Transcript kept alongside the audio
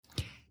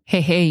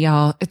Hey,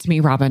 y'all. It's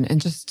me, Robin.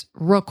 And just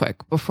real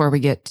quick before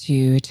we get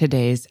to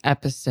today's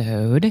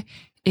episode,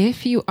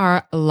 if you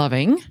are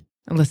loving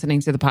listening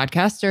to the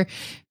podcast, or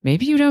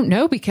maybe you don't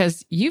know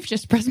because you've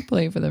just pressed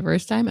play for the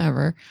first time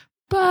ever,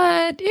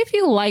 but if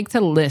you like to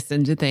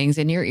listen to things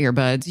in your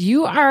earbuds,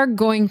 you are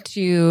going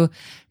to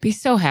be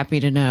so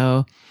happy to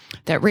know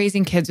that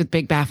Raising Kids with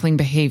Big Baffling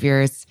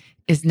Behaviors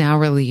is now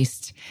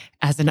released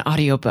as an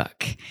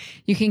audiobook.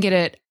 You can get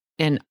it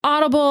in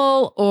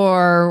Audible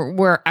or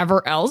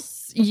wherever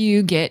else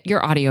you get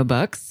your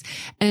audiobooks.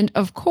 And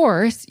of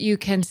course, you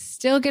can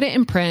still get it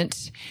in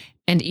print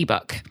and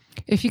ebook.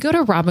 If you go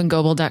to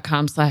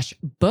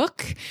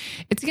robingoble.com/book,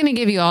 it's going to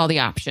give you all the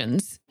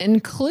options,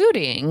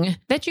 including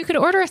that you could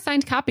order a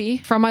signed copy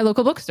from my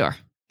local bookstore.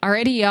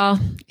 Alrighty, y'all.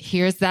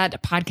 Here's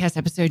that podcast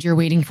episode you're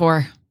waiting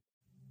for.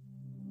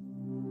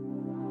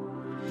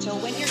 So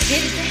when your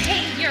kid's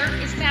behavior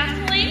is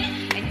baffling,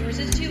 and yours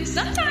is too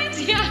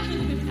sometimes, yeah,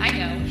 I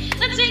know.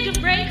 Let's take a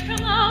break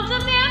from all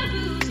the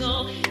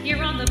bamboozle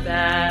here on the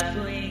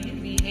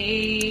Baffling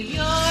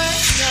Behavior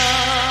Show.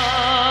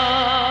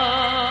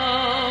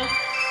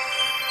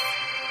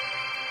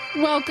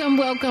 Welcome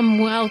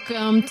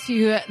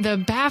to the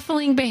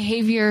Baffling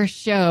Behavior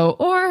Show,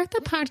 or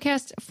the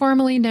podcast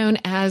formerly known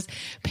as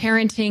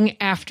Parenting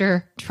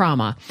After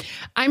Trauma.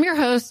 I'm your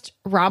host,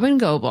 Robin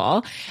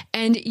Goble,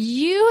 and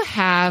you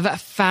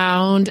have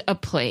found a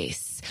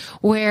place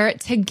where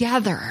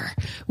together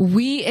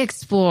we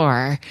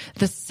explore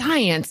the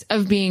science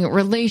of being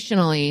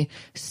relationally,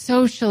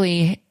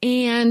 socially,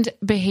 and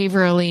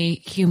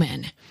behaviorally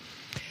human.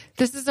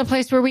 This is a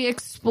place where we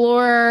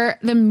explore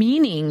the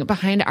meaning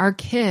behind our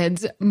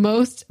kids'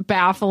 most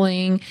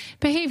baffling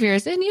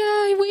behaviors. And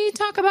yeah, we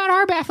talk about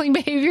our baffling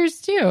behaviors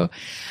too.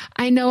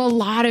 I know a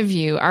lot of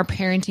you are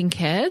parenting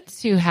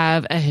kids who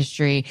have a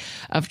history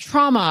of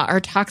trauma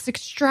or toxic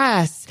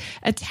stress,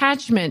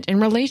 attachment,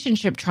 and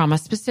relationship trauma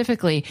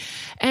specifically.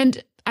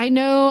 And I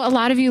know a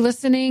lot of you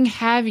listening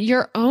have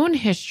your own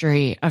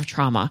history of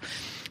trauma.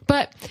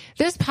 But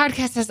this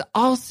podcast has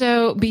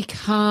also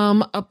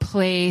become a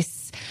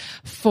place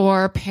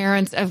for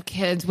parents of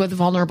kids with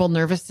vulnerable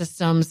nervous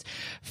systems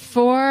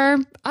for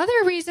other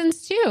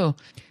reasons too.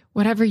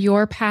 Whatever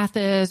your path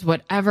is,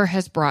 whatever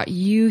has brought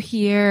you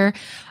here,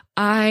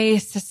 I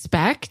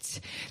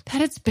suspect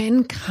that it's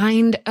been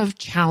kind of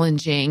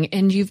challenging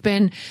and you've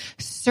been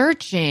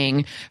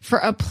searching for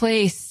a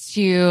place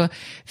to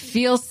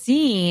feel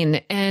seen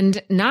and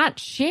not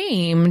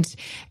shamed,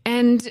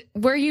 and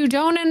where you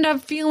don't end up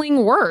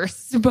feeling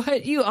worse,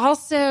 but you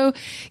also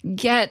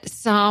get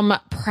some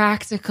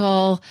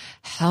practical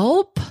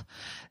help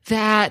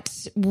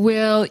that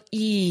will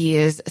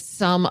ease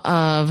some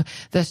of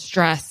the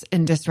stress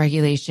and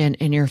dysregulation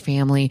in your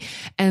family.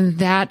 And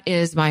that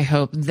is my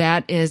hope.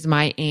 That is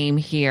my aim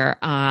here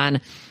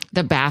on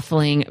the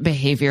Baffling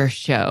Behavior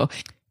Show.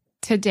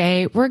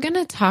 Today, we're going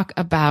to talk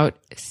about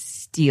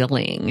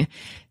stealing,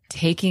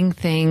 taking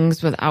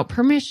things without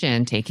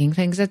permission, taking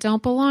things that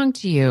don't belong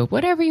to you,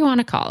 whatever you want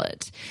to call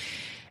it.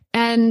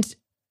 And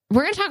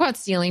we're going to talk about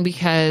stealing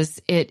because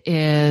it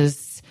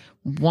is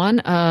one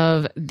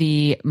of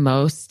the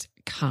most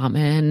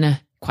common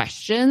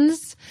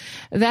questions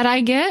that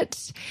I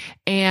get,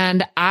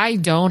 and I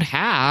don't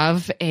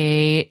have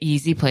a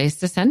easy place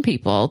to send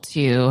people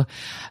to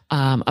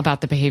about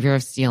the behavior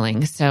of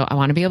stealing. So I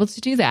want to be able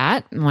to do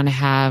that. I want to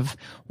have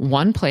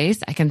one place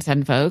I can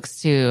send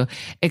folks to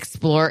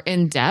explore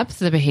in depth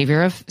the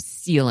behavior of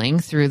stealing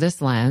through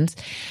this lens.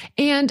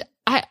 And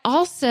I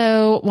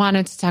also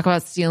wanted to talk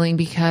about stealing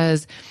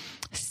because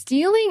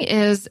stealing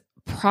is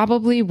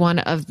probably one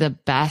of the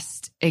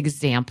best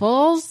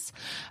examples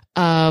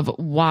of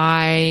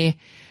why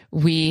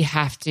we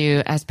have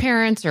to, as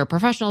parents or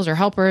professionals or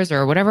helpers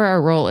or whatever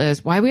our role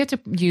is, why we have to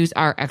use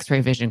our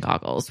X-ray vision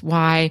goggles,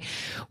 why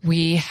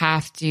we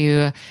have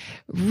to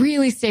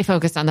really stay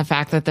focused on the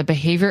fact that the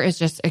behavior is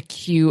just a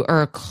cue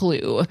or a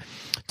clue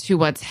to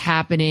what's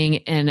happening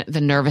in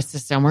the nervous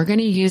system. We're going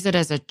to use it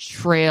as a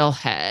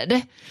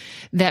trailhead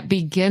that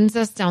begins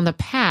us down the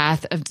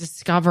path of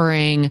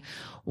discovering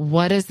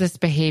what is this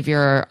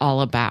behavior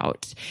all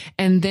about?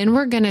 And then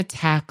we're going to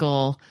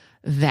tackle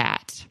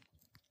that.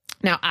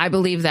 Now, I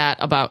believe that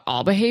about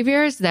all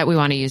behaviors, that we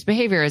want to use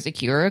behavior as a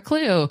cue or a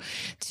clue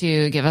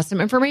to give us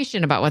some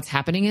information about what's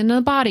happening in the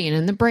body and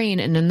in the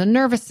brain and in the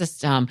nervous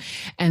system.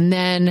 And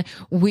then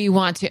we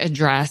want to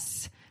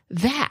address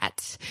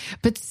that.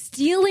 But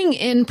stealing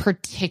in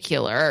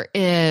particular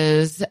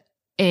is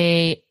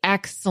an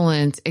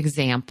excellent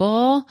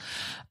example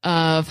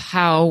of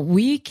how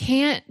we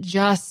can't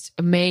just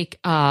make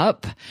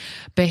up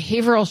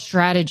behavioral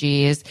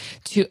strategies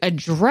to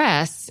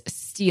address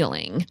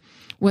stealing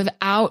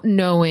without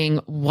knowing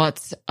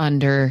what's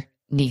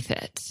underneath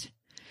it.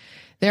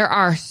 There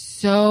are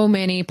so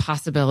many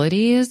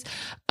possibilities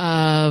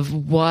of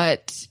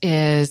what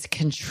is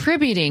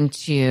contributing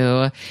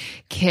to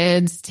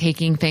kids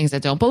taking things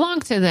that don't belong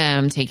to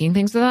them, taking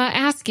things without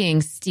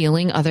asking,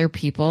 stealing other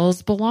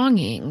people's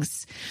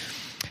belongings.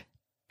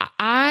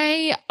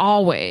 I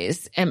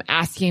always am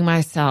asking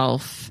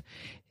myself,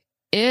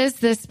 Is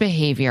this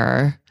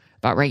behavior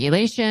about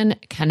regulation,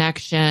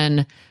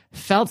 connection,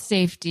 felt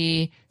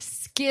safety,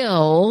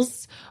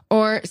 skills,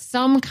 or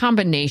some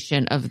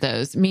combination of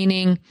those?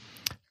 Meaning,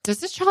 does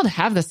this child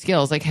have the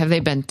skills? Like, have they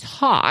been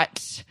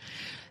taught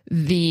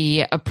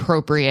the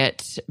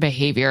appropriate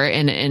behavior?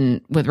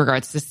 And with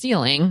regards to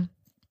stealing,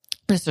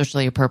 the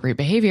socially appropriate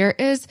behavior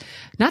is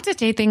not to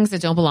take things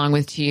that don't belong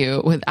to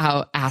you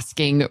without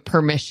asking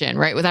permission,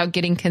 right? Without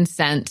getting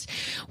consent,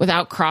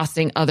 without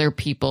crossing other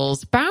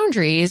people's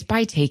boundaries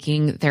by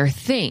taking their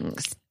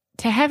things.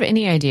 To have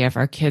any idea if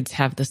our kids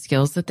have the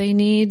skills that they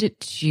need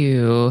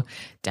to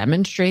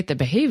demonstrate the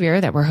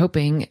behavior that we're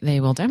hoping they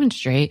will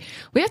demonstrate,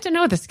 we have to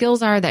know what the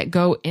skills are that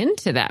go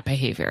into that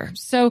behavior.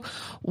 So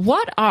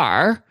what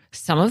are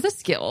some of the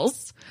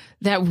skills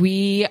that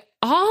we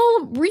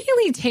all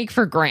really take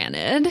for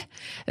granted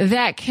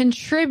that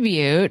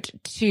contribute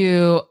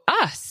to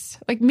us,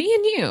 like me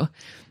and you,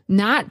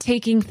 not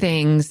taking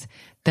things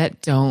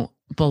that don't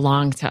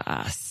belong to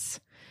us?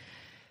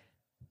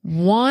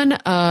 One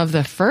of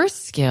the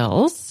first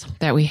skills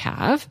that we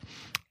have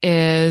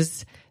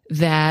is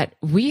that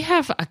we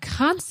have a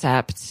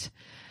concept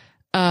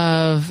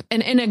of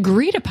an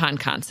agreed upon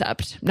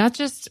concept, not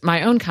just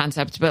my own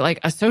concept, but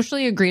like a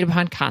socially agreed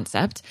upon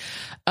concept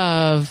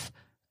of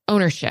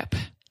ownership.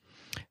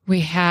 We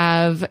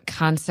have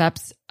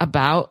concepts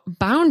about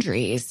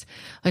boundaries,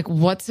 like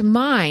what's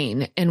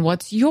mine and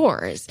what's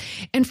yours.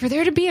 And for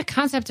there to be a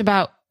concept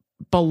about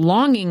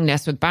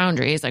belongingness with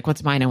boundaries, like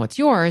what's mine and what's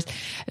yours,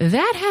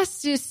 that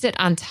has to sit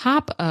on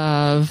top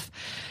of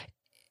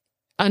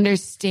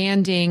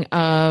understanding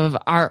of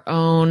our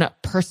own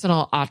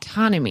personal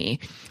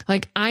autonomy.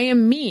 Like, I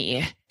am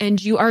me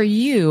and you are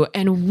you,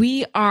 and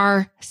we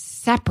are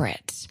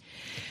separate.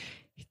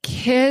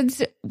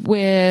 Kids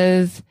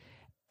with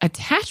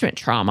attachment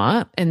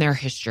trauma in their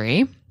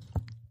history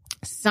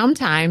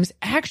sometimes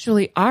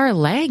actually are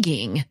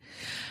lagging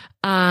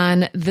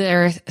on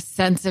their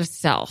sense of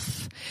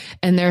self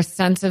and their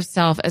sense of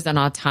self as an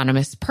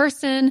autonomous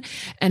person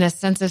and a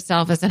sense of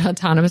self as an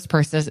autonomous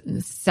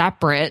person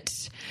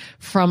separate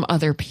from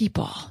other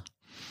people.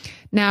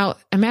 Now,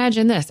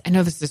 imagine this. I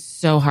know this is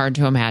so hard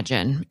to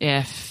imagine.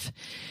 If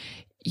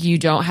you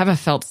don't have a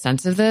felt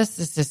sense of this,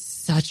 this is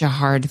such a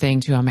hard thing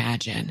to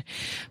imagine.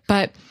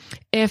 But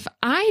if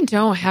I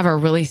don't have a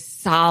really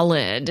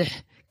solid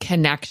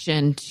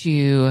connection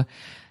to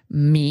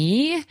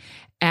me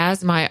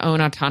as my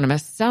own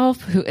autonomous self,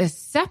 who is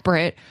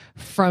separate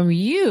from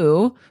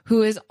you,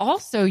 who is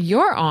also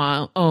your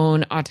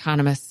own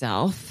autonomous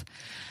self,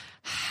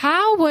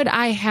 how would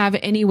I have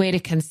any way to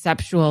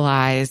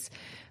conceptualize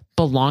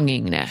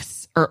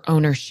belongingness or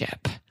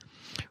ownership,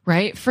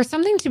 right? For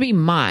something to be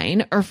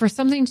mine or for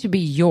something to be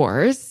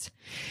yours,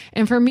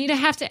 and for me to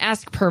have to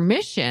ask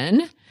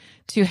permission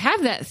to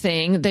have that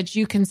thing that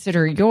you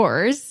consider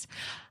yours,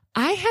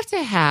 I have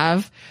to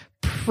have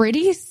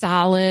pretty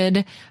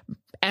solid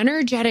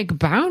energetic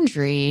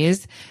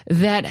boundaries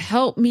that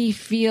help me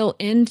feel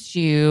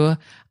into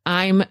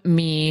I'm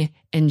me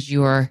and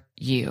you're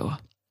you.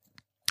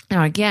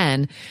 Now,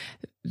 again,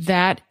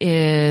 that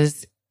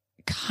is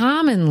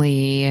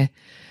commonly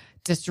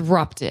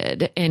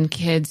disrupted in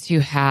kids who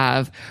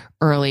have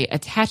early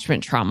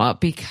attachment trauma,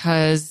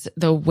 because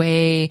the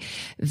way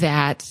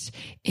that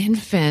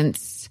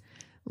infants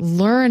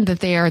learn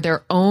that they are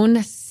their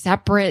own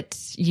separate,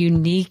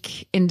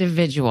 unique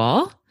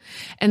individual,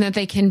 and that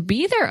they can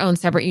be their own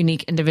separate,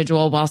 unique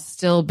individual while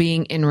still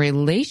being in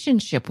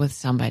relationship with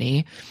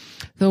somebody,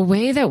 the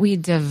way that we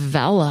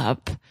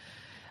develop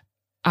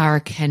our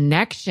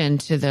connection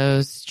to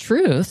those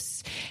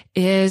truths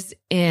is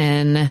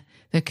in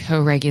the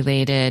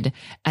co-regulated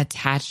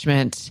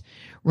attachment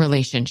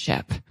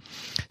relationship.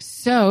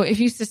 So if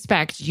you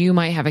suspect you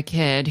might have a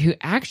kid who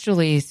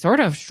actually sort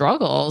of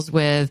struggles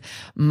with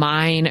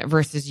mine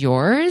versus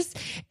yours,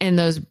 and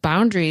those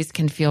boundaries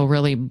can feel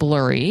really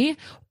blurry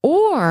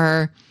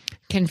or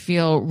can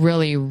feel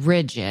really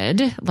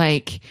rigid,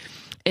 like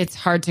it's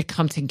hard to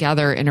come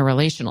together in a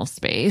relational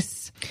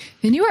space,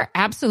 then you are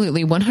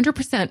absolutely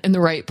 100% in the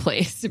right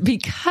place,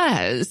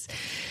 because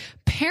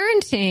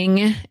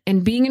parenting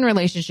and being in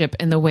relationship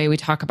in the way we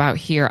talk about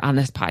here on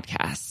this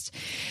podcast,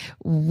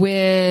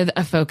 with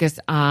a focus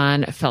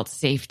on felt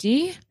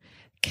safety,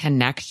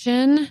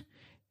 connection,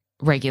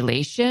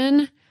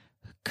 regulation,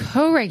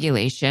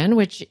 co-regulation,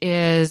 which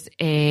is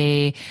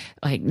a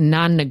like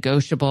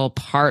non-negotiable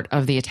part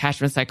of the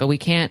attachment cycle. We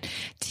can't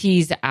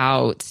tease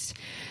out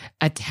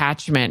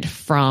attachment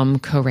from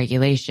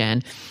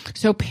co-regulation.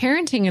 So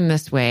parenting in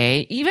this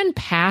way, even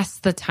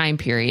past the time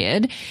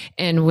period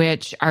in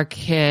which our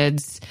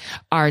kids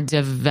are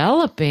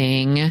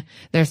developing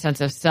their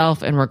sense of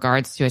self in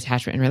regards to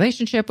attachment and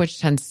relationship, which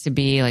tends to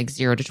be like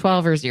 0 to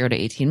 12 or 0 to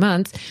 18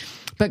 months,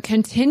 but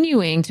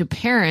continuing to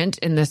parent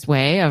in this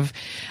way of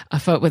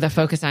with a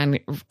focus on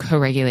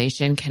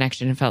co-regulation,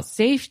 connection, and felt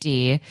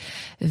safety,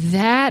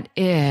 that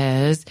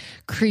is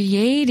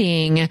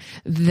creating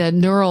the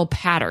neural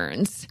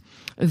patterns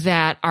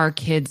that our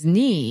kids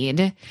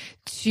need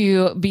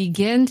to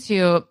begin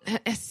to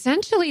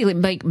essentially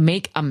like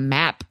make a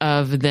map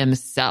of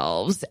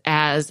themselves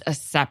as a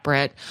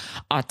separate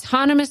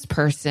autonomous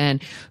person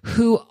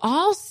who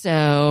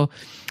also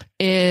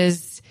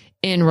is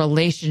in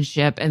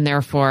relationship and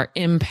therefore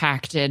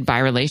impacted by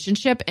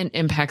relationship and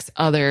impacts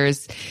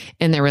others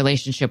in their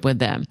relationship with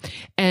them.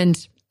 And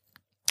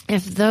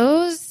if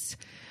those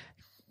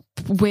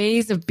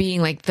ways of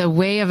being, like the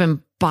way of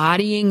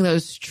embodying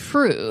those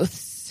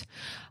truths,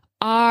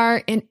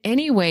 are in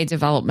any way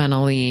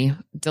developmentally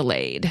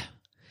delayed,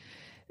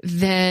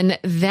 then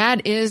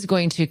that is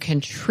going to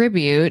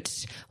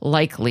contribute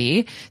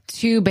likely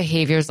to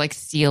behaviors like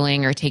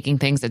stealing or taking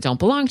things that don't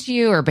belong to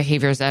you, or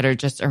behaviors that are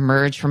just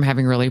emerged from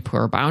having really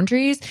poor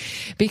boundaries,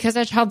 because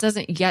that child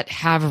doesn't yet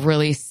have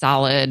really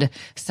solid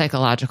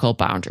psychological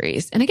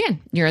boundaries. And again,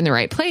 you're in the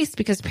right place,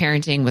 because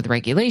parenting with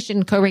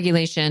regulation,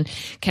 co-regulation,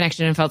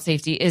 connection, and felt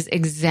safety is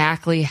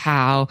exactly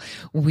how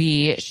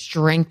we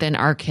strengthen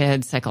our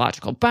kids'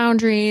 psychological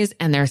boundaries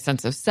and their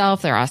sense of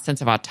self, their sense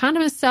of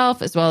autonomous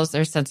self, as well as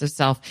their sense of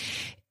self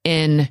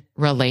in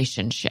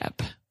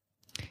relationship.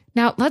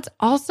 Now, let's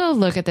also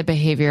look at the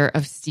behavior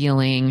of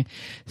stealing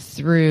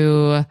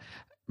through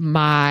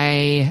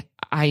my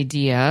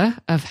idea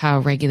of how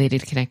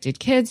regulated, connected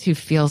kids who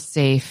feel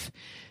safe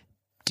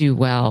do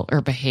well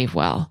or behave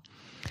well.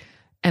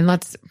 And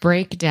let's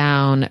break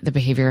down the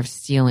behavior of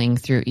stealing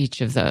through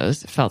each of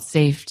those: felt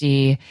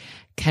safety,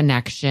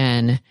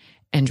 connection,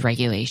 and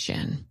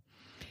regulation.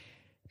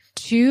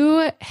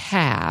 To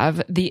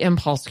have the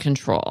impulse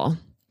control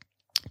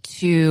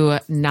to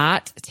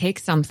not take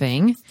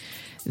something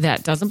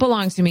that doesn't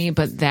belong to me,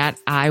 but that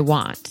I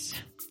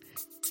want.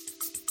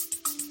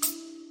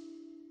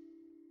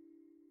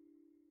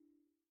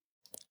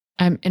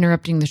 I'm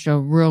interrupting the show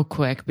real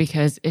quick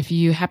because if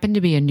you happen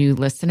to be a new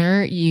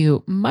listener,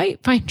 you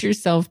might find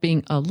yourself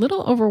being a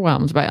little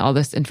overwhelmed by all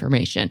this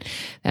information.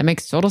 That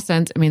makes total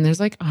sense. I mean, there's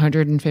like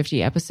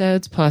 150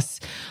 episodes plus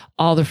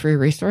all the free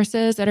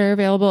resources that are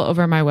available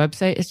over my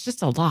website. It's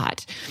just a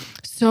lot.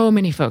 So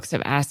many folks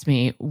have asked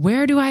me,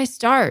 where do I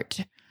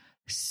start?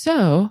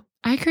 So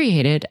I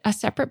created a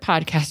separate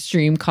podcast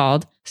stream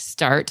called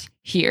Start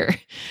Here.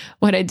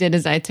 What I did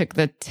is I took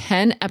the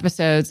 10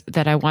 episodes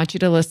that I want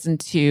you to listen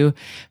to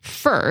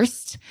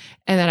first,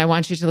 and that I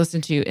want you to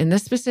listen to in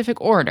this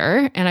specific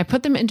order, and I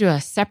put them into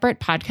a separate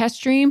podcast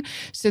stream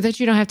so that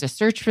you don't have to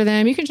search for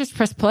them. You can just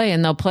press play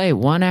and they'll play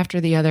one after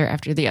the other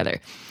after the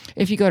other.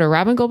 If you go to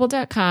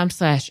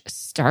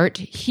robingoble.com/start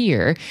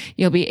here,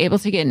 you'll be able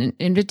to get an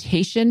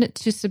invitation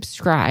to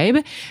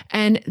subscribe,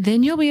 and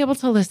then you'll be able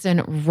to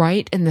listen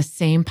right in the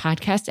same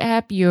podcast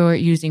app you're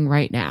using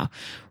right now.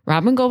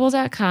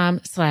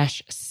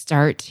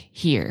 robingoble.com/start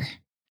here.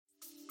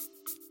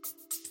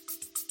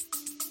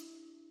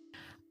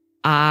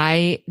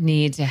 I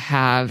need to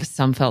have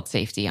some felt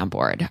safety on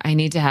board. I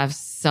need to have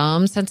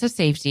some sense of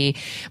safety.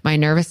 My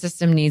nervous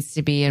system needs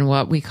to be in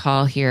what we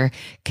call here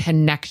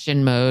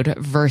connection mode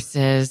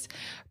versus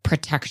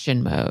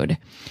protection mode.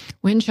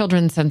 When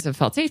children's sense of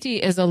felt safety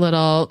is a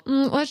little,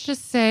 let's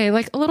just say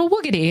like a little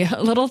woogity,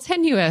 a little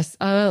tenuous,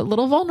 a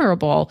little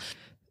vulnerable,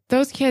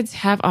 those kids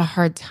have a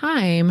hard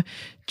time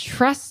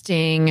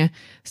trusting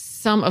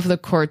some of the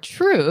core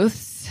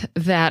truths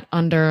that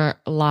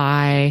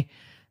underlie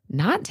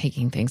not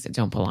taking things that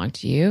don't belong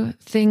to you.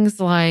 Things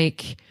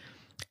like,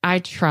 I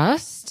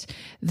trust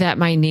that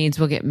my needs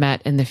will get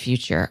met in the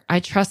future. I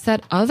trust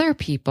that other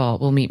people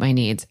will meet my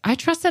needs. I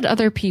trust that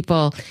other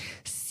people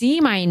see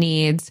my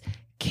needs,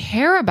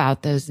 care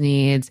about those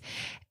needs,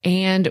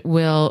 and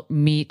will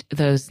meet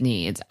those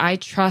needs. I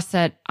trust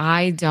that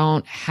I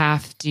don't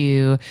have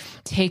to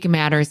take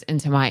matters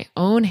into my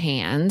own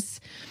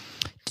hands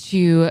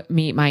to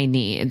meet my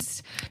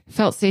needs.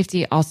 Felt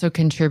safety also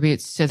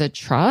contributes to the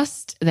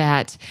trust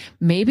that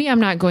maybe I'm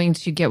not going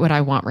to get what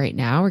I want right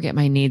now or get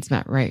my needs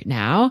met right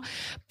now,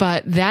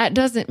 but that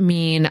doesn't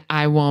mean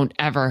I won't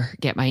ever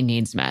get my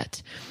needs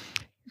met.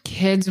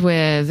 Kids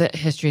with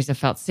histories of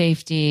felt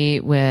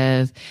safety,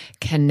 with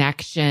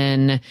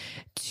connection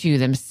to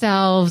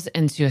themselves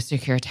and to a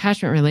secure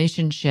attachment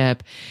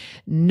relationship,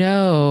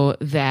 know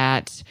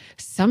that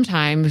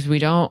sometimes we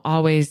don't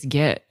always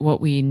get what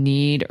we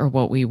need or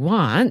what we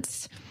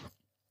want.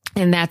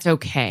 And that's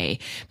okay,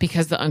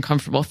 because the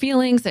uncomfortable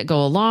feelings that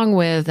go along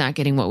with not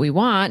getting what we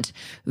want,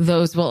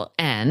 those will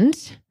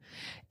end.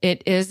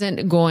 It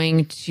isn't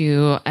going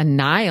to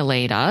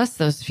annihilate us.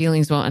 Those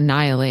feelings won't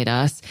annihilate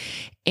us.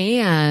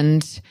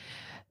 And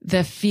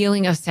the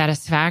feeling of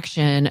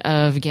satisfaction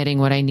of getting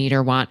what I need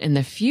or want in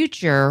the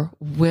future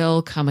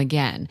will come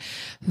again.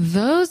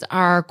 Those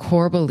are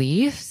core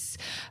beliefs,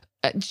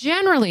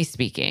 generally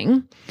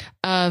speaking,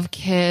 of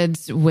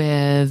kids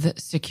with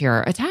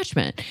secure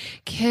attachment.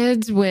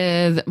 Kids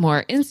with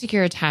more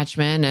insecure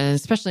attachment, and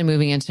especially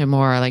moving into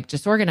more like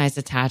disorganized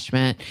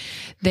attachment,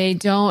 they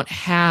don't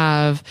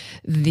have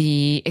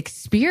the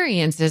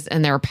experiences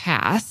in their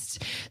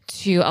past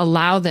to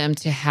allow them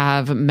to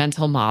have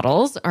mental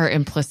models or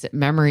implicit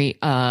memory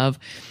of,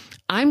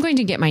 I'm going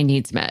to get my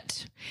needs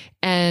met.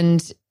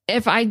 And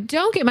if I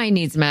don't get my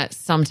needs met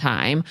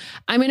sometime,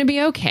 I'm going to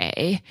be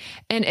okay.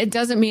 And it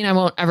doesn't mean I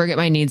won't ever get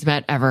my needs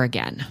met ever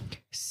again.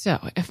 So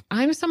if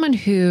I'm someone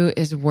who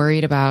is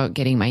worried about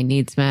getting my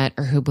needs met,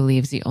 or who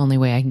believes the only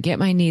way I can get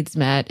my needs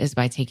met is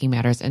by taking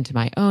matters into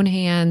my own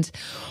hands,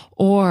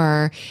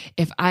 or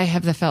if I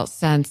have the felt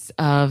sense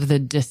of the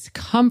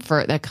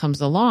discomfort that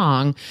comes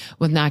along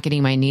with not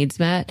getting my needs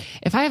met,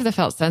 if I have the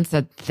felt sense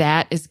that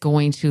that is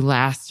going to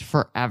last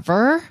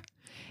forever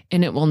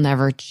and it will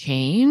never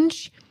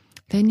change,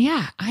 then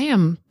yeah, I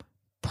am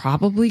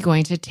probably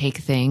going to take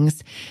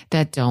things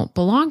that don't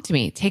belong to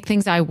me, take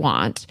things I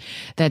want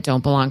that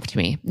don't belong to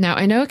me. Now,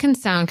 I know it can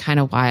sound kind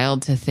of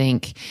wild to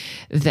think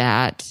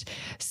that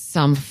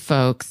some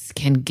folks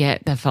can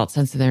get the felt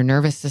sense of their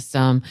nervous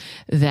system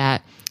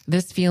that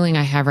this feeling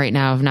I have right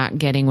now of not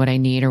getting what I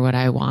need or what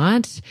I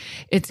want,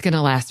 it's going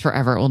to last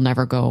forever. It will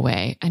never go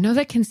away. I know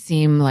that can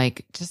seem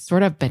like just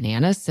sort of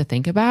bananas to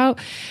think about.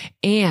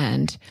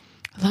 And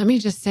let me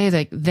just say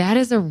that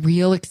is a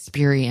real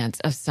experience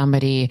of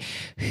somebody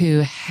who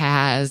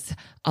has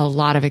a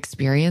lot of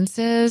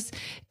experiences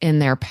in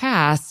their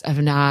past of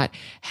not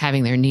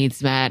having their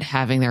needs met,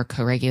 having their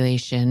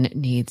co-regulation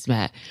needs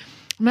met.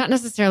 I'm not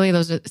necessarily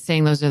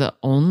saying those are the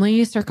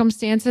only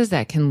circumstances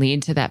that can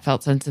lead to that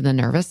felt sense of the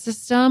nervous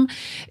system.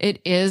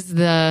 It is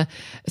the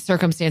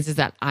circumstances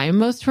that I'm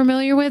most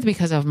familiar with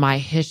because of my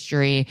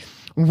history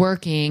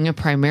working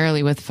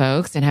primarily with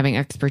folks and having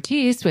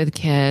expertise with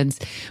kids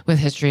with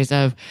histories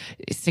of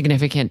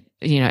significant,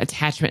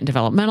 attachment and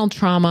developmental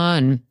trauma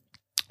and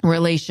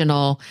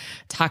relational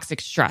toxic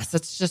stress.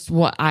 That's just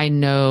what I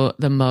know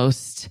the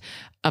most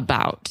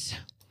about.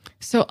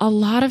 So a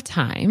lot of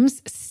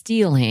times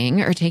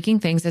stealing or taking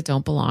things that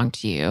don't belong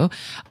to you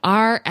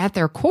are at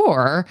their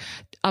core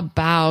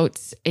about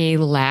a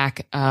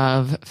lack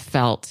of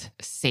felt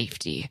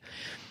safety.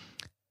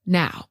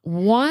 Now,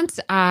 once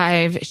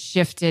I've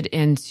shifted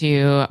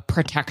into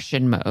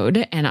protection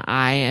mode and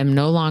I am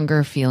no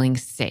longer feeling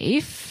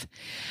safe,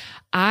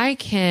 I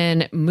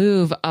can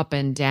move up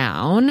and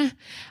down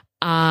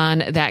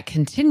on that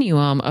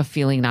continuum of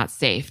feeling not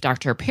safe.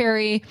 Dr.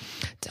 Perry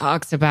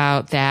talks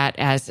about that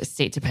as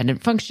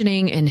state-dependent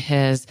functioning in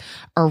his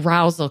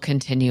arousal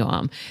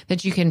continuum,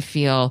 that you can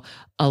feel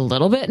a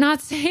little bit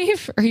not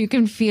safe or you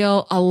can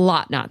feel a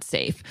lot not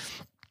safe.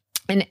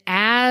 And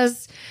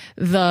as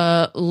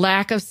the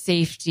lack of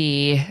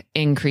safety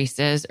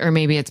increases, or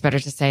maybe it's better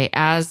to say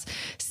as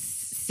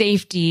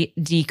safety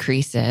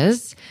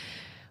decreases,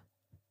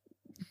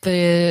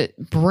 the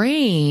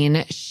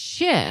brain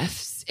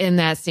shifts in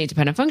that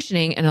state-dependent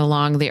functioning and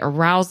along the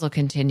arousal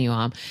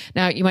continuum.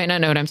 Now, you might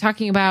not know what I'm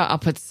talking about. I'll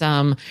put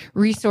some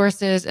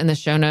resources in the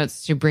show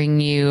notes to bring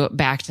you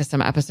back to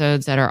some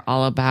episodes that are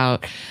all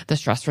about the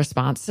stress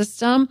response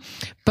system.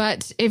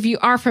 But if you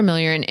are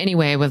familiar in any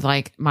way with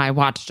like my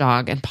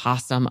watchdog and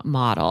possum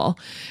model,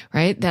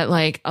 right, that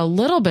like a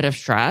little bit of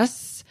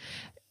stress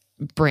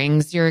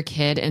brings your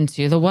kid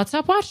into the what's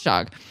up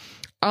watchdog.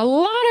 A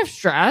lot of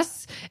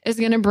stress is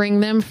going to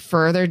bring them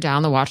further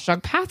down the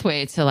watchdog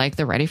pathway to like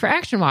the ready for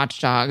action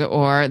watchdog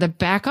or the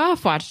back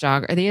off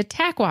watchdog or the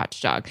attack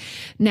watchdog.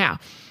 Now,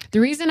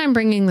 the reason I'm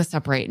bringing this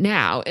up right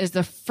now is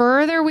the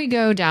further we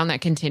go down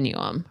that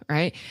continuum,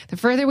 right? The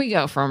further we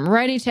go from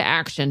ready to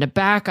action to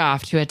back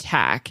off to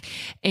attack,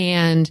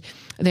 and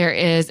there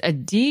is a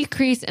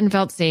decrease in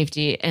felt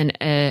safety and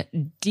a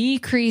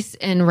decrease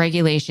in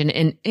regulation,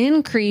 an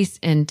increase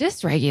in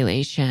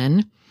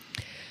dysregulation,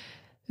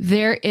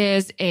 there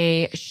is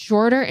a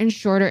shorter and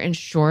shorter and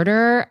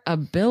shorter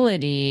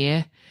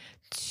ability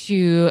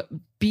to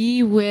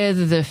be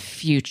with the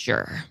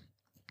future.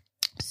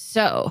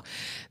 So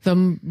the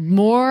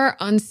more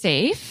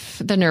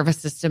unsafe the nervous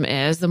system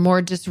is, the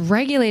more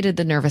dysregulated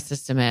the nervous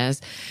system is,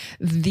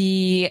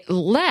 the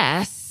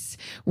less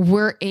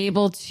we're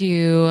able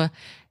to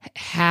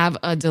have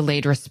a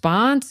delayed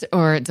response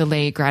or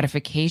delayed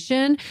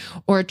gratification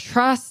or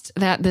trust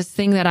that this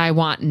thing that I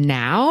want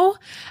now,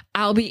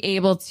 I'll be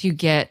able to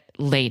get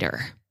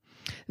later.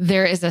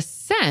 There is a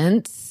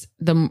sense,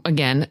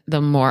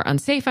 the more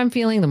unsafe I'm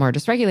feeling, the more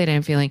dysregulated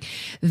I'm feeling,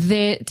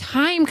 the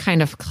time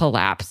kind of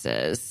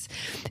collapses.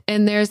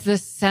 And there's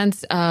this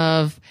sense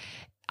of,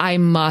 I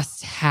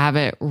must have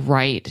it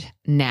right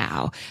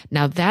now.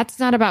 Now, that's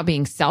not about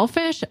being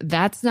selfish.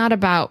 That's not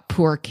about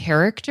poor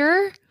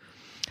character.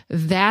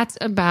 That's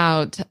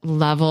about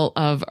level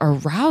of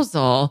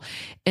arousal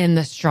in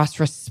the stress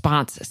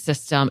response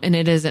system. And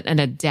it is an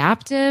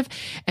adaptive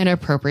and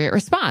appropriate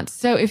response.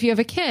 So if you have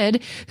a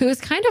kid who is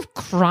kind of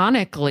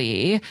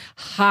chronically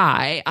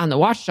high on the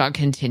watchdog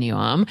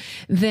continuum,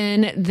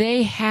 then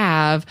they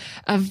have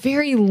a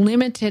very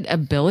limited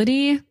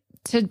ability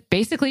to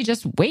basically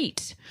just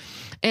wait.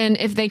 And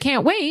if they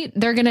can't wait,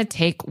 they're going to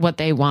take what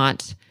they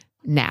want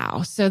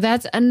now. So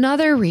that's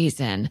another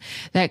reason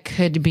that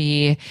could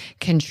be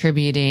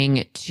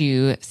contributing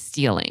to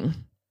stealing.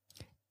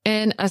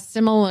 In a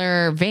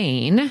similar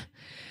vein,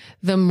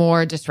 the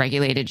more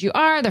dysregulated you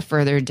are, the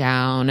further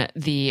down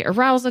the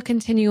arousal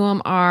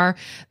continuum are,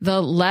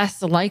 the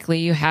less likely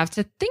you have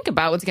to think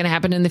about what's going to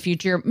happen in the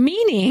future,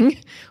 meaning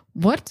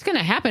what's going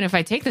to happen if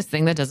I take this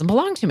thing that doesn't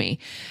belong to me,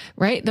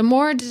 right? The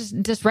more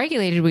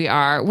dysregulated we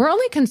are, we're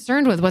only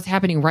concerned with what's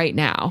happening right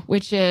now,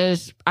 which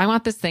is, I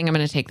want this thing, I'm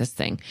going to take this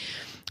thing.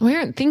 We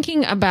aren't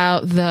thinking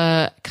about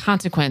the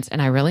consequence,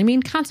 and I really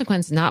mean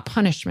consequence, not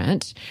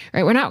punishment,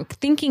 right? We're not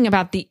thinking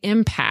about the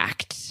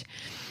impact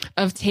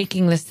of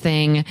taking this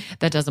thing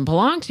that doesn't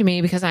belong to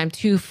me because I'm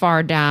too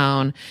far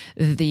down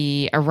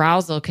the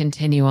arousal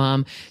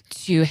continuum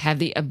to have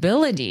the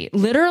ability,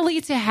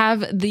 literally to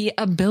have the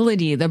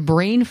ability, the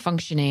brain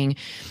functioning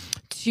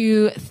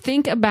to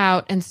think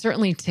about and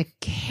certainly to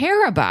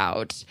care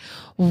about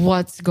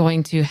what's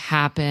going to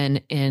happen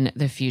in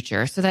the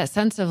future. So that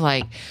sense of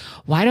like,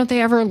 why don't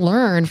they ever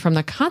learn from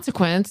the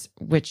consequence,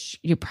 which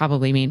you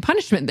probably mean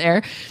punishment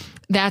there?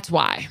 That's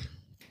why.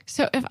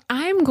 So if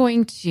I'm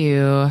going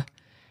to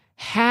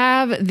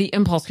have the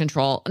impulse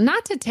control,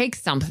 not to take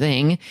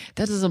something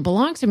that doesn't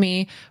belong to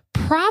me,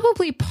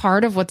 probably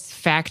part of what's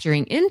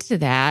factoring into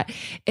that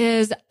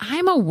is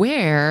I'm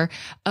aware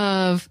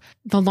of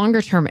the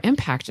longer term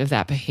impact of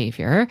that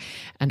behavior.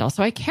 And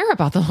also I care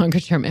about the longer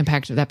term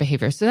impact of that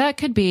behavior. So that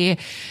could be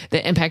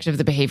the impact of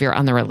the behavior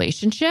on the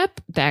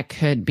relationship. That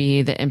could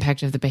be the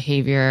impact of the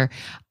behavior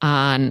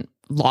on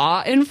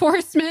law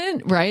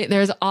enforcement, right?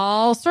 There's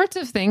all sorts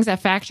of things that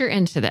factor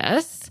into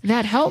this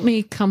that help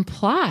me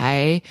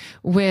comply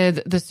with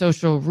the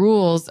social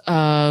rules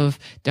of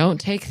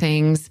don't take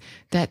things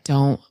that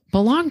don't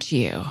belong to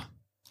you.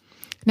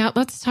 Now,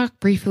 let's talk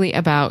briefly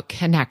about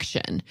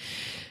connection,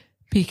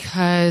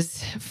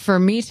 because for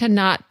me to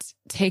not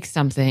take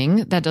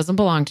something that doesn't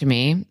belong to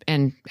me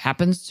and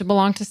happens to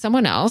belong to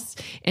someone else,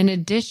 in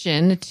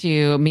addition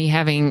to me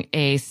having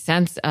a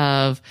sense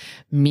of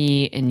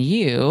me and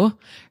you,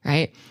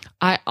 right?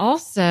 I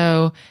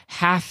also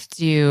have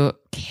to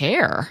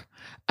care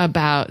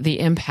about the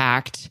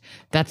impact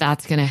that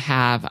that's going to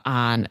have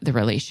on the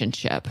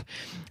relationship.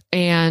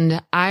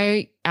 And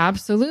I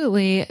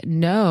absolutely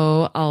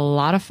know a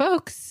lot of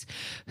folks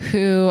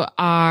who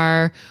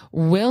are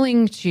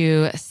willing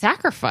to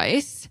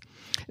sacrifice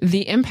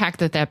the impact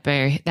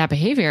that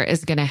behavior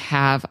is going to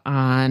have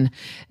on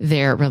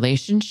their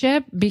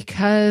relationship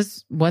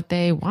because what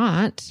they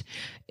want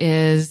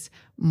is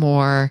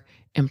more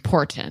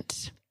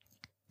important.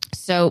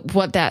 So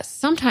what that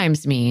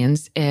sometimes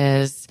means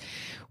is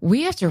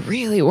we have to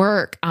really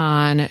work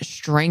on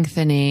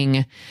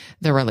strengthening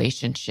the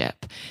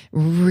relationship,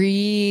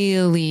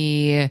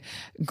 really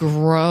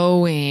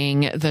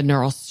growing the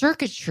neural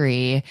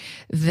circuitry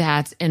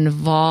that's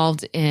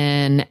involved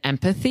in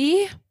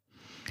empathy,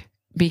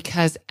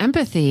 because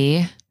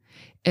empathy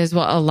is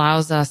what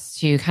allows us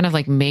to kind of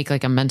like make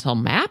like a mental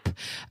map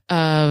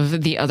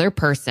of the other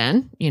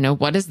person, you know,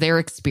 what is their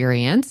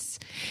experience?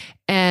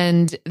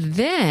 And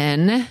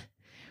then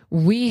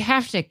we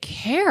have to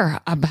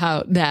care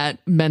about that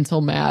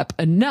mental map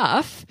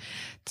enough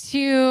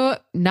to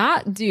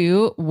not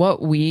do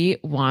what we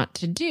want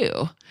to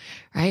do,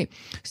 right?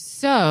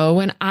 So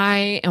when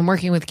I am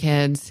working with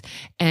kids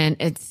and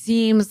it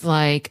seems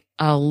like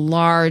a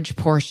large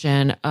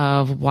portion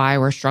of why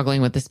we're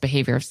struggling with this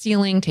behavior of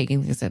stealing,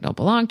 taking things that don't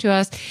belong to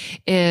us,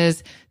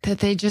 is that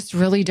they just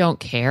really don't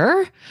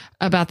care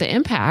about the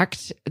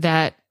impact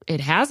that it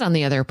has on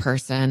the other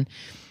person.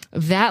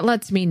 That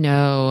lets me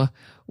know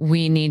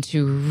we need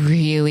to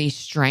really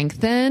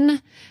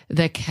strengthen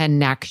the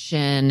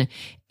connection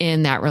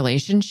in that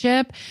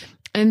relationship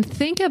and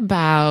think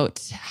about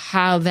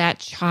how that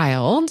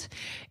child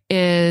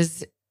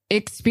is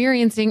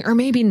experiencing or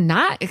maybe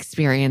not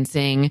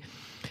experiencing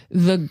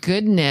the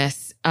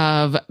goodness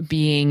of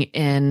being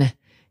in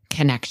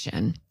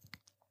connection.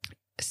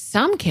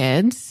 Some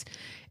kids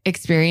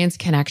experience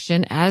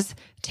connection as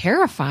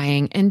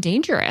terrifying and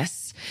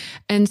dangerous.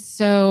 And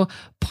so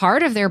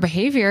part of their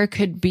behavior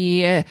could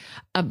be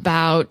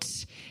about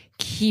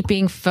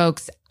keeping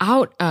folks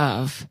out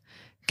of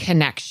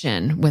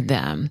connection with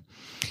them.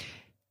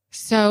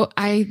 So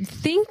I'm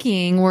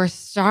thinking we're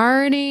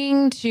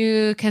starting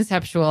to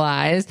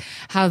conceptualize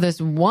how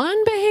this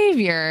one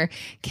behavior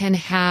can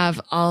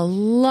have a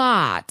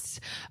lot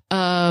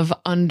of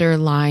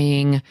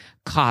underlying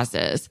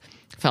causes.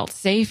 Felt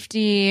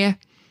safety,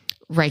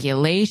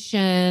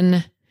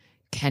 regulation,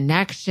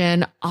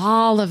 connection,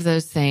 all of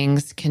those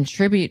things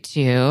contribute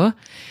to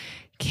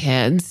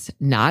kids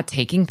not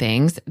taking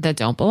things that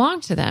don't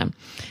belong to them.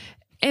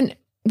 And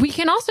we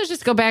can also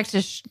just go back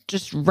to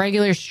just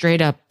regular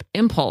straight up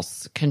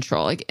impulse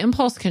control, like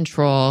impulse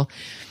control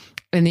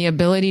and the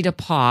ability to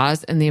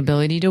pause and the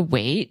ability to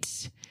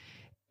wait,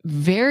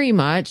 very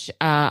much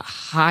a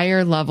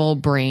higher level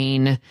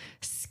brain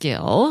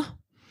skill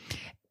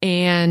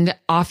and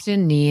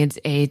often needs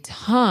a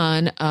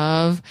ton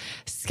of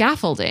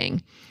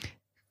scaffolding.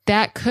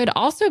 That could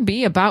also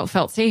be about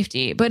felt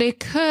safety, but it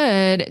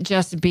could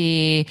just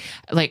be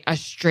like a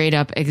straight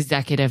up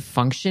executive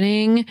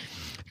functioning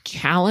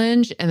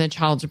challenge in the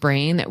child's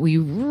brain that we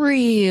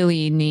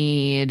really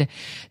need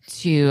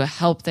to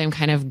help them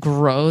kind of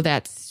grow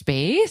that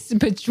space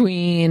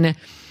between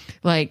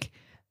like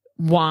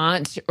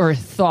want or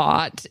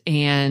thought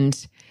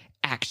and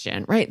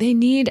action, right? They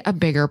need a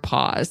bigger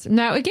pause.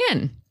 Now,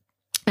 again,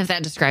 if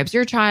that describes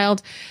your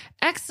child,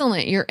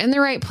 excellent. You're in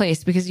the right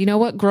place, because you know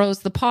what grows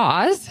the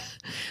pause?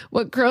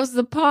 What grows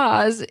the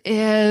pause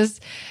is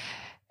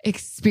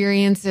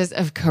experiences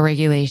of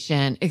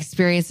co-regulation,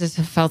 experiences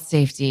of felt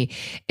safety,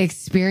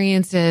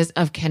 experiences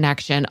of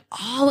connection.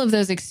 All of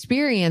those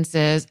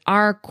experiences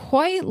are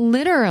quite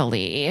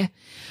literally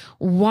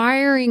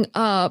wiring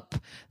up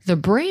the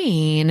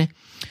brain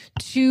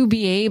to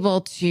be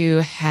able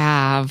to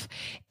have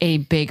a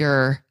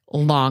bigger,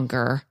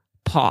 longer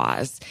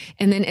pause.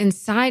 And then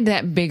inside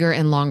that bigger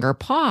and longer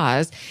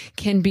pause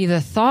can be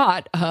the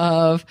thought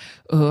of,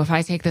 oh, if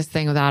I take this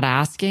thing without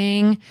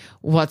asking,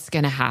 what's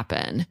going to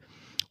happen?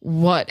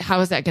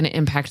 How is that going to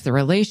impact the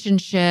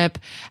relationship?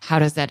 How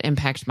does that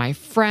impact my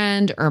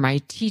friend or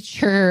my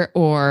teacher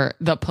or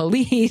the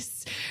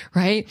police,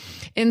 right?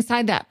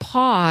 Inside that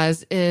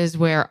pause is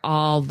where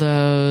all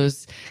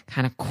those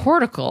kind of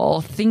cortical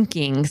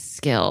thinking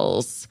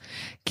skills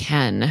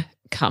can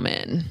come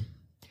in.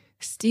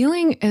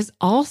 Stealing is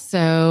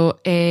also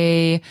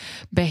a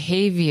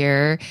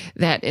behavior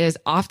that is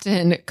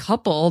often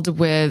coupled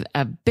with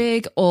a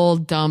big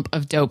old dump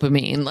of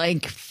dopamine,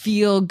 like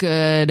feel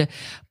good,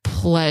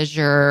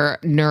 pleasure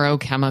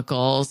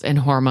neurochemicals and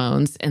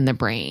hormones in the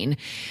brain,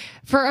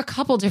 for a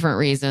couple different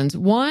reasons.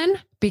 One,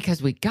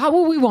 because we got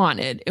what we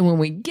wanted. And when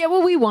we get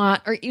what we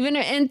want, or even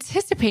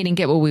anticipating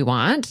get what we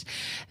want,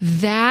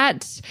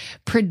 that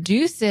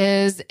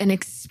produces an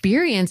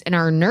experience in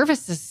our nervous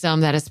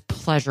system that is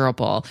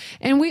pleasurable.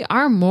 And we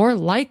are more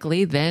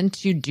likely then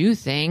to do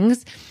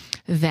things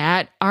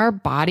that our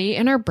body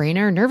and our brain,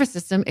 our nervous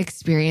system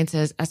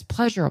experiences as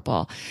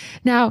pleasurable.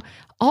 Now,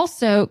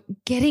 also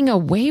getting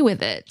away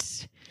with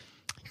it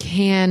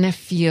can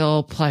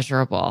feel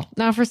pleasurable.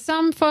 Now, for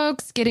some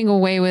folks, getting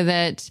away with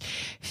it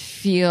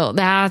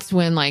that's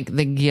when like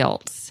the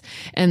guilt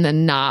and the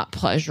not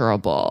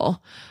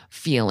pleasurable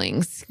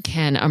feelings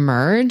can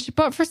emerge.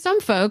 But for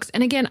some folks,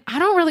 and again, I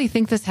don't really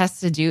think this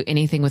has to do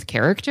anything with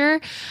character.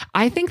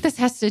 I think this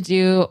has to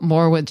do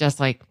more with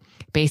just like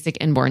basic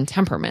inborn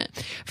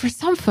temperament. For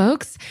some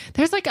folks,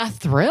 there's like a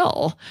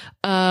thrill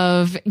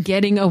of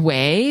getting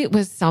away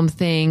with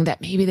something that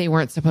maybe they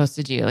weren't supposed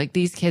to do. Like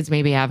these kids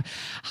maybe have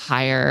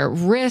higher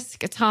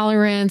risk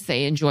tolerance.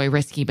 They enjoy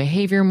risky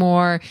behavior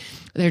more.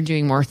 They're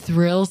doing more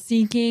thrill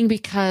seeking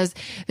because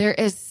there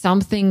is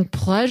something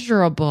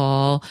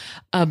pleasurable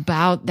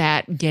about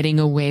that getting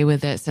away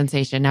with it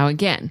sensation. Now,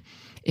 again,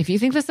 if you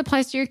think this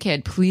applies to your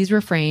kid, please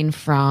refrain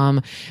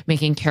from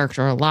making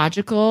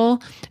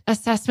characterological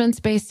assessments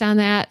based on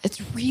that.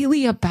 It's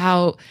really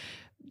about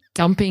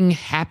dumping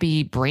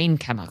happy brain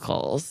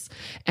chemicals.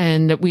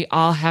 And we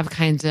all have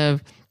kinds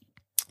of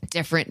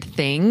different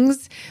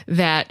things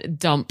that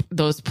dump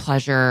those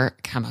pleasure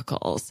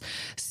chemicals.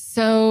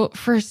 So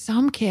for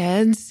some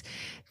kids,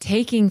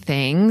 taking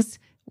things,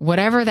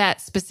 whatever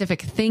that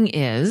specific thing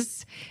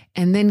is,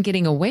 and then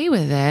getting away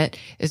with it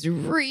is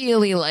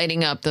really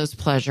lighting up those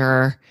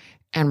pleasure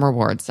and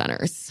reward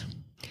centers.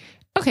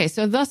 Okay,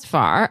 so thus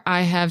far,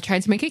 I have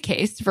tried to make a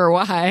case for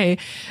why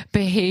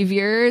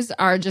behaviors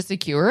are just a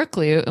cue or a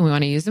clue, and we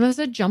want to use them as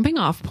a jumping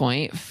off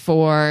point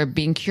for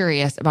being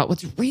curious about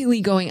what's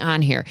really going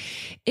on here.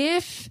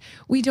 If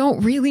we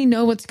don't really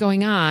know what's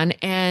going on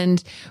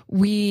and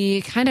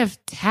we kind of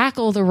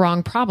tackle the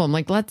wrong problem,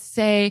 like let's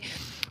say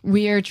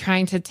we are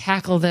trying to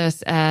tackle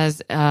this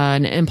as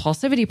an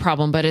impulsivity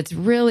problem, but it's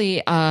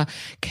really a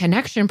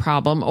connection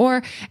problem.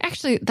 Or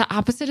actually, the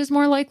opposite is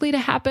more likely to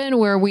happen,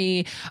 where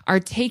we are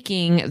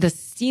taking the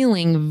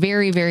stealing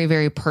very, very,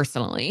 very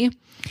personally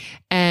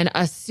and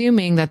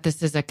assuming that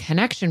this is a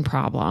connection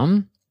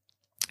problem.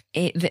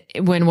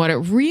 When what it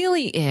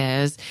really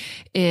is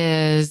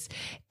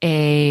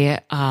a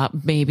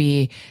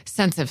maybe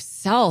sense of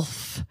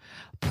self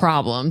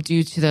problem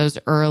due to those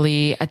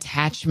early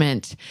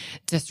attachment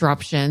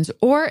disruptions,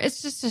 or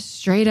it's just a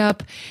straight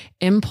up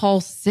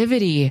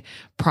impulsivity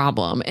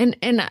problem. And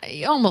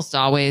almost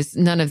always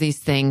none of these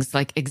things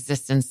like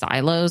exist in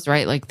silos,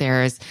 right? Like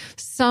there's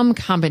some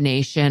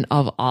combination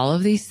of all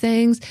of these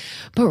things,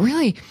 but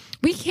really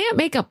we can't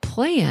make a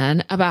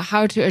plan about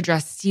how to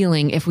address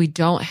stealing if we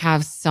don't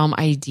have some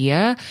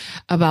idea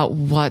about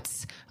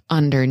what's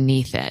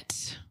underneath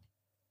it.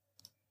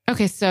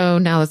 Okay, so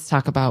now let's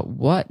talk about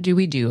what do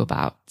we do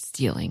about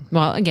stealing?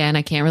 Well, again,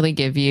 I can't really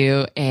give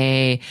you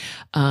a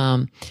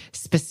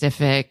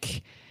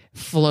specific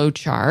flow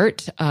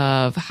chart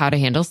of how to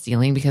handle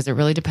stealing because it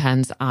really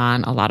depends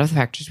on a lot of the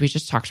factors we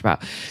just talked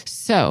about.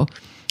 So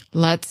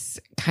let's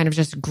kind of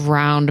just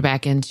ground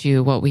back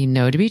into what we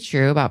know to be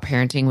true about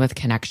parenting with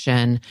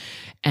connection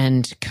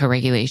and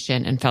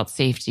co-regulation and felt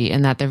safety,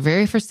 and that the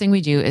very first thing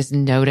we do is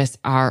notice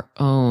our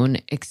own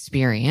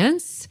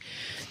experience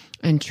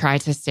and try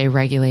to stay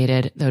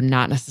regulated, though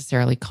not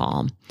necessarily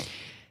calm.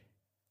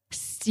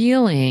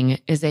 Stealing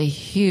is a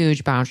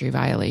huge boundary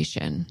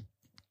violation.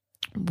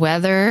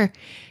 Whether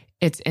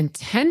it's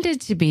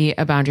intended to be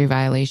a boundary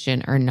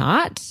violation or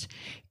not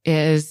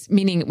is,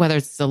 meaning whether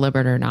it's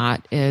deliberate or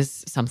not,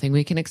 is something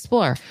we can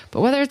explore.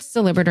 But whether it's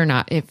deliberate or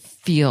not, it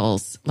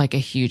feels like a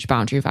huge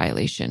boundary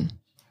violation.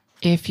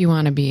 If you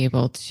want to be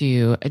able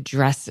to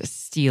address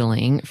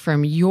stealing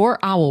from your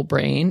owl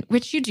brain,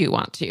 which you do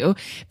want to,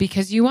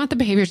 because you want the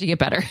behavior to get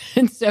better.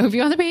 And so if you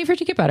want the behavior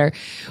to get better,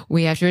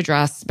 we have to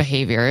address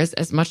behaviors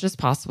as much as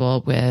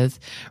possible with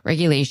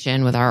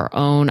regulation, with our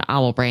own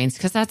owl brains,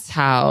 because that's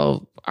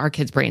how our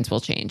kids' brains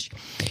will change.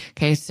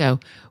 Okay. So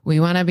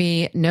we want to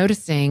be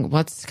noticing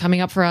what's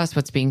coming up for us,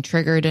 what's being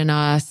triggered in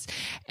us.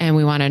 And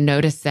we want to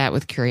notice that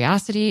with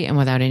curiosity and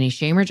without any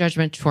shame or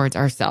judgment towards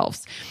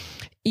ourselves.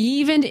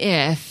 Even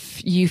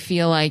if you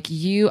feel like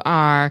you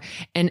are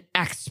an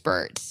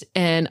expert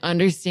in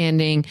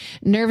understanding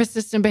nervous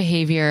system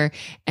behavior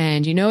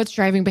and you know it's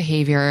driving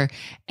behavior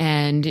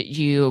and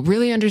you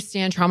really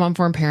understand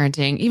trauma-informed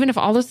parenting, even if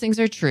all those things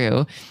are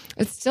true,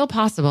 it's still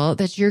possible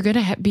that you're going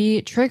to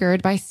be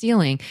triggered by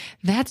stealing.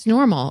 That's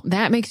normal.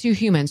 That makes you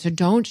human. So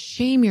don't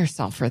shame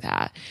yourself for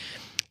that.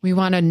 We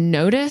want to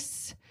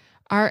notice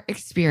our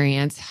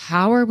experience.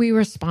 How are we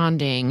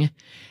responding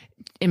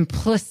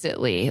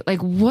implicitly? Like,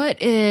 what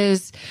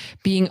is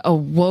being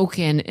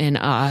awoken in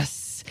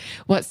us?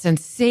 What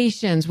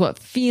sensations, what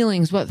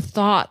feelings, what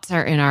thoughts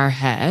are in our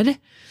head?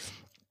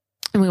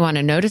 And we want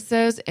to notice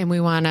those, and we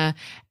want to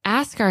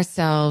ask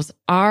ourselves,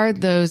 are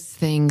those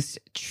things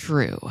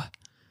true?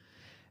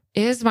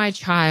 Is my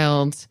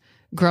child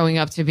growing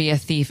up to be a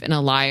thief and a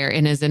liar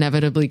and is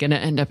inevitably going to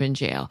end up in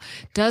jail?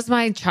 Does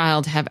my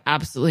child have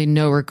absolutely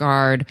no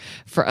regard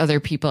for other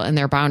people and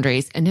their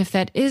boundaries? And if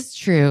that is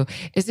true,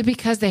 is it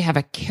because they have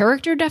a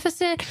character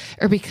deficit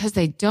or because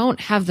they don't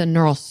have the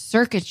neural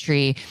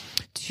circuitry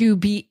to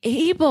be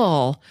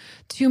able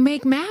to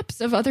make maps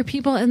of other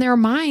people in their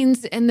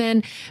minds and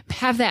then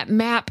have that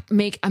map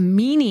make a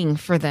meaning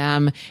for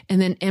them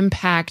and then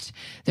impact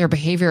their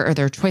behavior or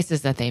their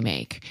choices that they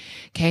make?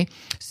 Okay.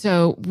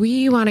 So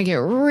we want to get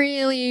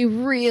really,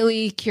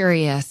 really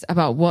curious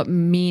about what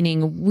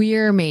meaning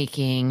we're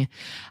making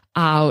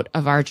out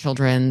of our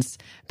children's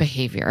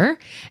behavior.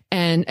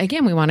 And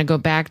again, we want to go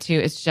back to,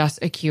 it's just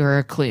a cue or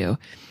a clue.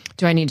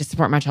 Do I need to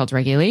support my child's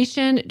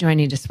regulation? Do I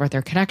need to support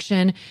their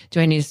connection?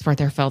 Do I need to support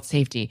their felt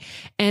safety?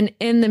 And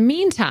in the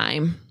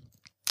meantime,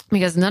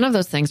 because none of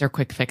those things are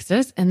quick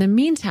fixes, in the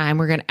meantime,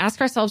 we're going to ask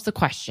ourselves the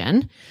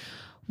question,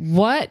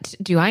 what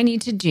do I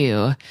need to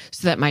do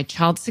so that my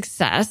child's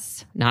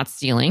success, not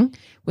stealing,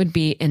 would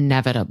be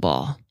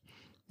inevitable?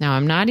 Now,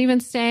 I'm not even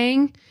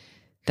saying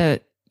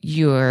that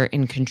you're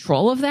in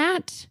control of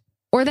that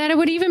or that it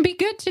would even be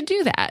good to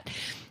do that.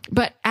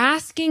 But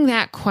asking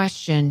that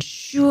question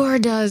sure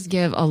does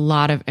give a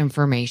lot of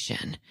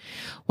information.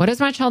 What does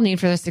my child need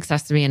for their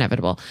success to be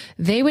inevitable?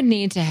 They would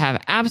need to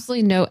have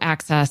absolutely no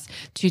access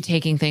to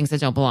taking things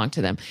that don't belong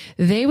to them.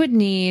 They would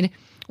need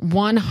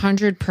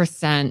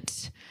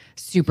 100%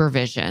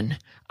 supervision.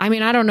 I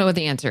mean, I don't know what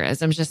the answer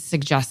is. I'm just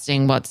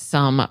suggesting what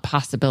some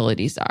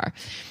possibilities are.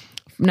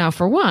 Now,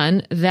 for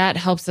one, that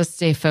helps us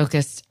stay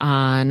focused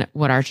on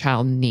what our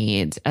child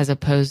needs as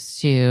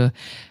opposed to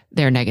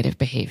their negative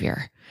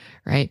behavior,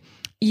 right?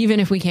 Even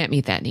if we can't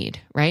meet that need,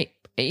 right?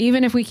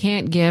 Even if we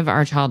can't give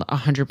our child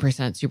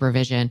 100%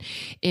 supervision,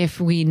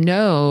 if we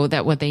know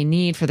that what they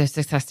need for their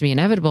success to be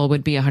inevitable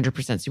would be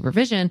 100%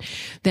 supervision,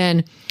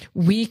 then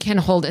we can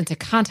hold into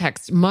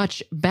context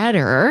much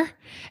better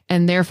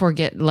and therefore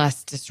get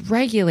less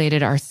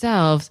dysregulated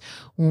ourselves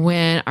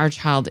when our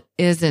child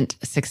isn't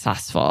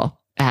successful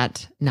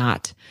at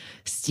not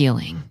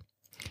stealing.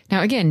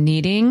 Now, again,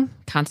 needing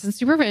constant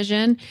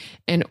supervision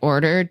in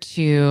order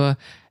to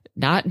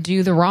not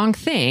do the wrong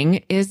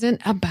thing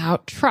isn't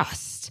about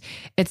trust.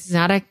 It's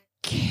not a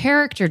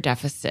character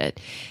deficit.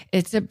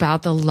 It's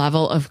about the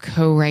level of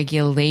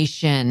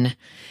co-regulation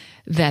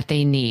that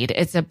they need.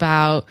 It's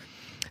about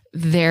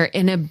their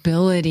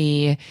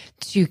inability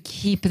to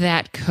keep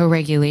that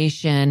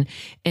co-regulation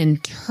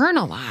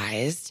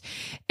internalized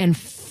and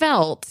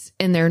felt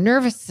in their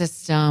nervous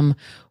system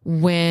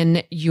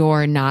when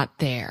you're not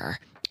there.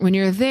 When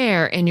you're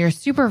there and you're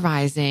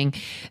supervising,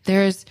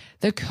 there's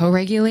the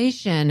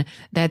co-regulation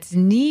that's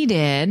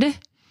needed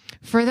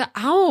for the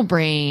owl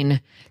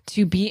brain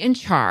to be in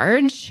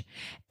charge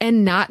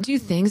and not do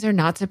things they're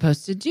not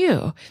supposed to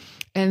do.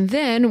 And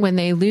then when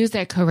they lose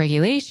that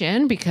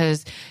co-regulation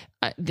because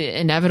the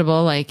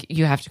inevitable, like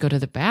you have to go to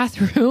the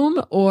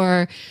bathroom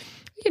or,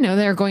 you know,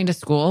 they're going to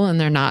school and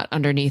they're not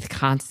underneath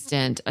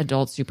constant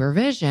adult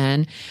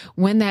supervision,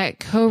 when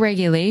that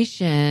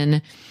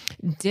co-regulation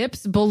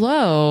dips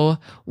below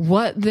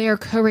what their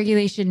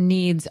co-regulation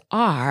needs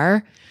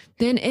are,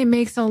 then it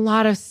makes a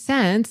lot of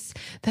sense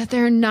that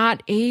they're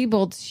not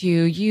able to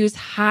use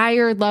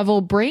higher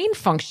level brain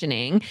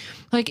functioning,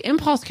 like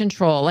impulse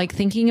control, like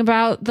thinking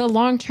about the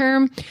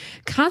long-term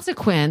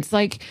consequence,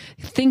 like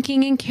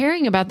thinking and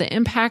caring about the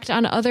impact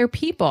on other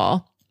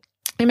people.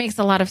 It makes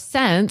a lot of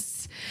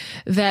sense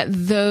that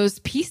those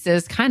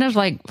pieces kind of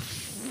like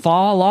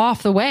fall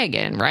off the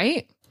wagon,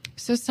 right?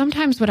 So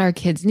sometimes what our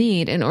kids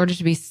need in order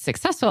to be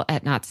successful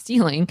at not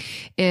stealing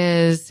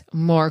is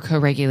more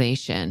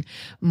co-regulation,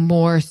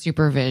 more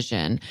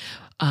supervision,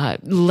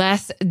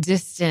 less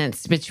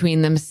distance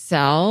between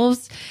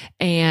themselves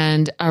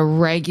and a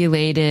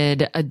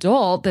regulated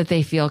adult that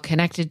they feel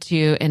connected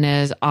to and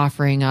is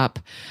offering up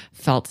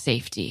felt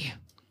safety.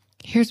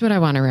 Here's what I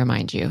want to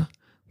remind you.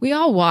 We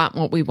all want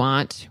what we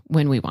want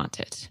when we want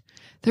it.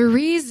 The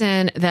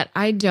reason that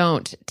I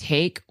don't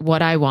take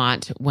what I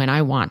want when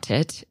I want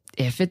it,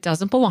 if it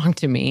doesn't belong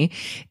to me,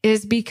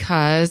 is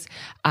because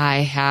I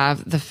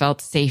have the felt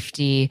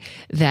safety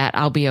that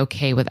I'll be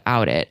okay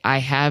without it. I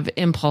have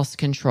impulse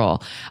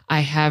control. I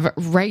have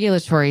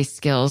regulatory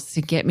skills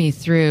to get me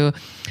through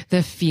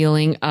the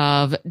feeling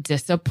of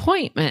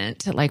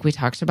disappointment, like we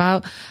talked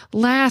about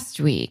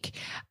last week.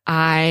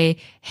 I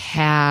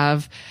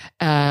have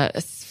a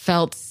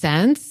felt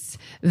sense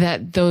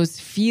that those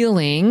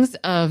feelings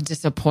of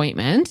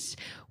disappointment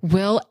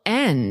will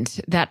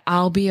end, that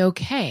I'll be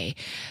okay.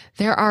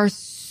 There are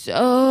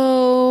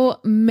so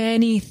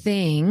many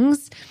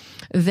things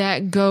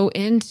that go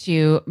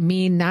into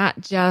me not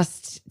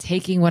just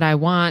taking what I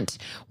want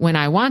when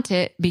I want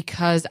it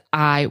because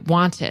I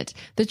want it.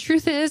 The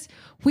truth is,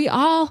 we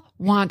all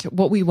want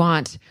what we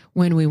want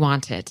when we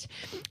want it.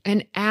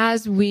 And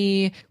as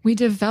we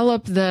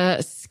develop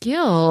the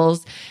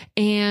skills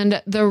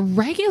and the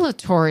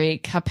regulatory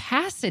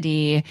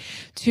capacity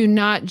to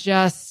not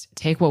just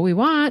take what we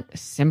want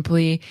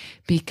simply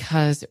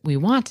because we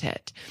want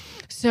it.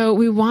 So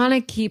we want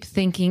to keep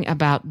thinking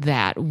about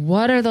that.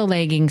 What are the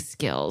lagging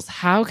skills?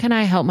 How can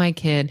I help my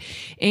kid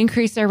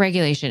increase their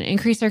regulation,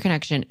 increase their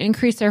connection,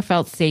 increase their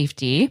felt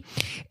safety,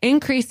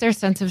 increase their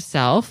sense of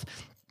self?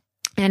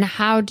 And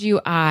how do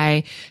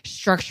I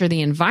structure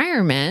the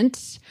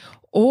environment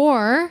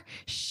or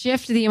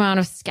shift the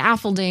amount of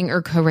scaffolding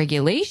or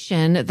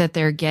co-regulation that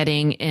they're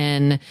getting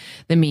in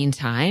the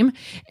meantime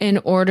in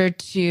order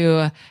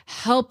to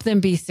help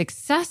them be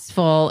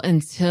successful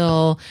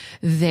until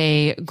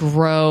they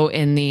grow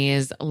in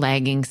these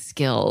lagging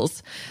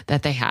skills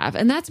that they have?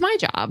 And that's my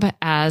job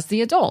as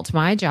the adult.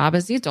 My job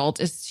as the adult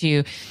is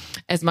to,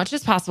 as much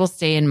as possible,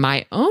 stay in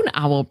my own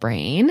owl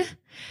brain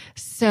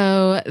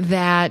so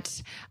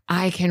that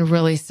I can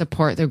really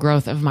support the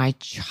growth of my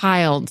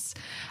child's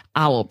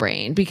owl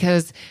brain,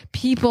 because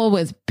people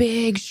with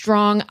big,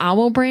 strong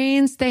owl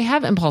brains, they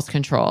have impulse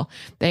control.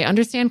 They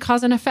understand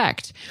cause and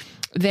effect.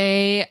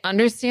 They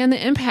understand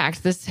the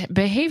impact this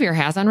behavior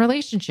has on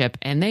relationship,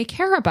 and they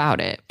care about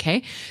it.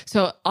 Okay.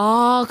 So it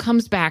all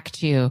comes back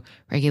to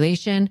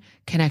regulation,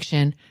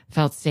 connection,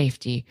 felt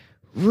safety,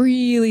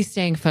 really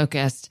staying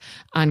focused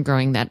on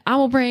growing that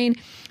owl brain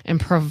and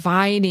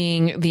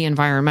providing the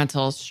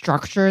environmental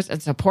structures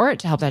and support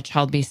to help that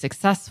child be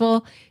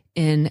successful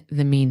in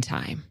the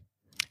meantime.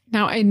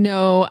 Now, I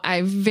know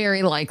I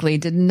very likely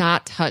did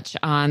not touch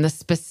on the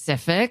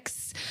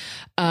specifics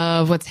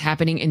of what's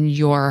happening in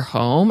your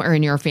home or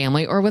in your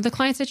family or with the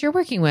clients that you're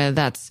working with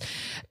that's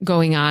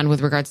going on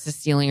with regards to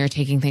stealing or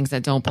taking things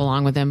that don't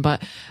belong with them.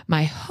 But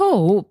my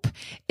hope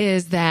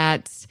is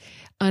that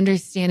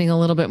understanding a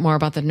little bit more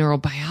about the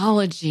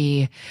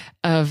neurobiology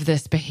of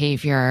this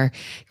behavior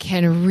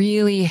can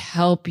really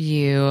help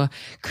you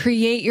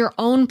create your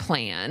own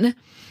plan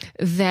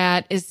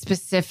that is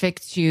specific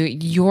to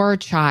your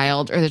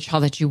child or the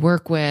child that you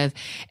work with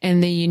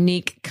and the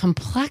unique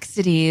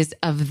complexities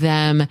of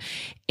them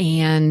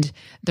and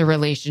the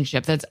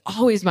relationship. That's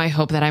always my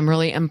hope, that I'm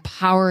really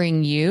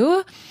empowering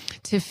you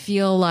to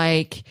feel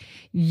like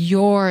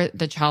you're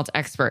the child's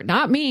expert,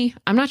 not me.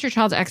 I'm not your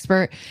child's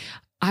expert.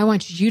 I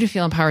want you to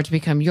feel empowered to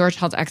become your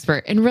child's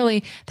expert. And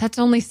really, that's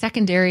only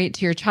secondary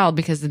to your child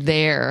because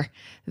they're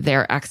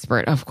their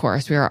expert. Of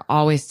course, we are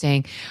always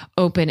staying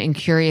open and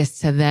curious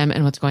to them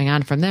and what's going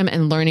on from them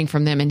and learning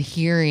from them and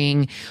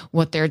hearing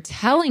what they're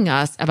telling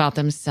us about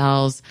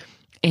themselves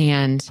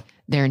and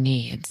their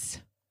needs.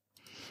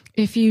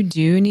 If you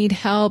do need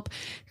help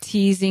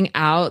teasing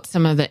out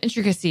some of the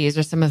intricacies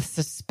or some of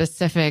the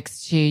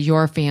specifics to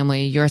your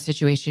family, your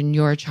situation,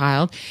 your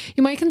child,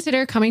 you might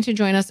consider coming to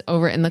join us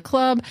over in the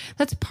club.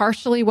 That's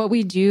partially what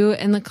we do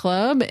in the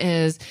club.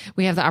 Is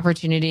we have the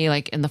opportunity,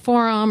 like in the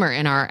forum or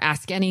in our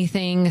Ask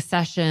Anything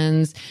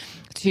sessions,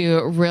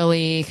 to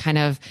really kind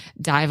of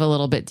dive a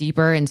little bit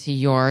deeper into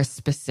your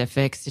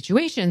specific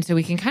situation so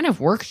we can kind of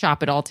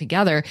workshop it all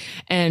together,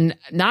 and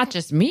not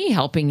just me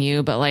helping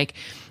you, but like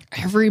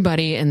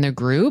everybody in the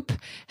group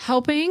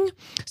helping.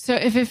 So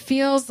if it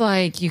feels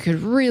like you could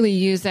really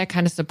use that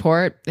kind of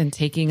support and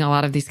taking a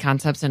lot of these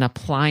concepts and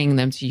applying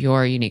them to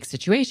your unique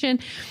situation,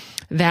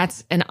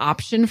 that's an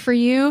option for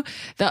you.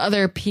 The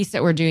other piece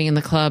that we're doing in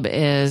the club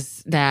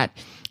is that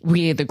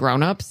we, the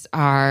grownups,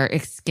 are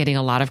getting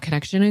a lot of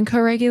connection and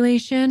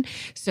co-regulation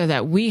so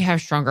that we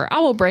have stronger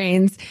owl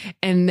brains,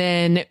 and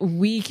then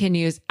we can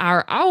use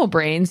our owl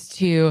brains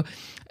to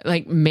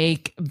like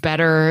make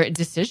better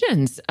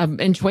decisions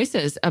and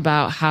choices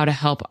about how to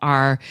help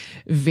our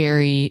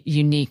very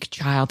unique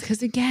child.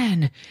 Because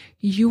again,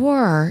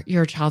 you're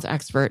your child's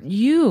expert.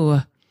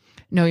 You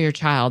know your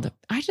child.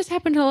 I just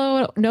happen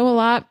to know a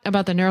lot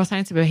about the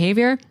neuroscience of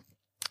behavior.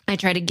 I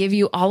try to give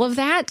you all of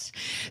that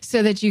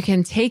so that you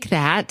can take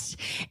that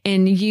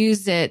and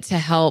use it to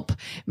help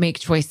make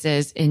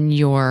choices in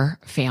your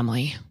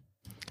family.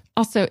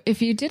 Also,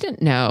 if you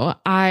didn't know,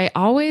 I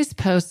always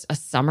post a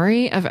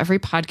summary of every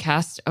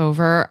podcast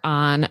over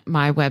on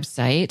my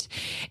website,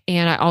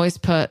 and I always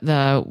put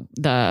the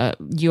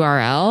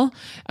URL,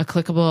 a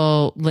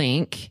clickable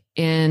link,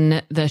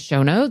 in the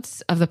show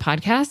notes of the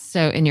podcast.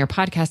 So in your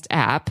podcast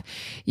app,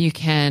 you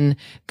can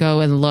go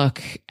and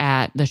look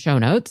at the show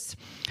notes,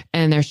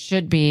 and there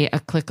should be a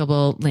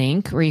clickable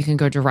link where you can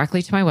go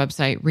directly to my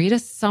website, read a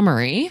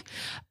summary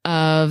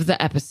of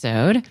the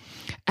episode,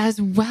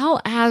 as well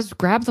as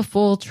grab the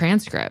full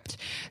transcript.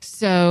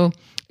 So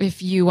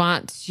if you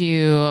want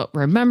to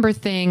remember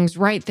things,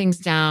 write things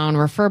down,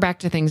 refer back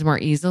to things more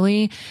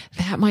easily,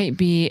 that might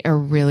be a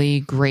really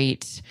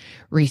great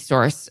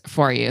resource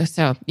for you.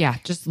 So yeah,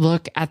 just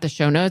look at the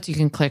show notes. You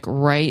can click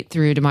right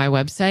through to my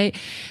website.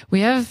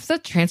 We have the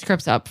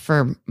transcripts up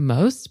for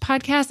most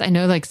podcasts. I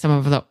know like some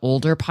of the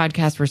older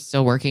podcasts we're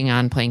still working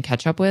on playing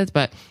catch up with,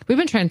 but we've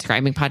been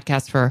transcribing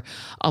podcasts for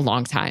a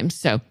long time.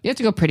 So you have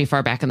to go pretty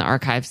far back in the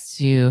archives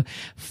to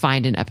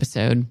find an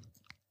episode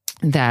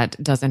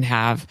that doesn't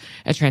have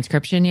a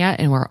transcription yet.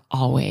 And we're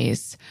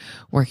always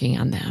working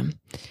on them.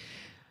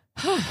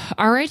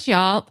 All right,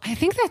 y'all. I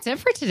think that's it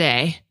for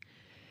today.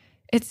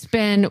 It's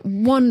been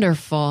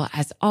wonderful,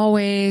 as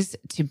always,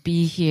 to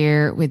be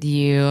here with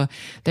you.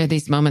 There are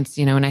these moments,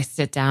 when I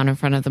sit down in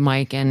front of the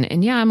mic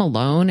and yeah, I'm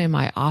alone in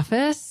my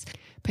office.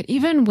 But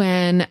even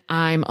when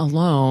I'm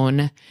alone,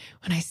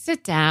 when I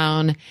sit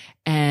down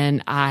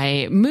and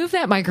I move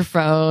that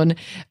microphone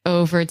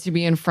over to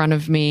be in front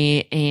of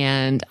me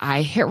and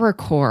I hit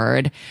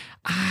record,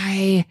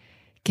 I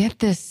get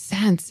this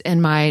sense in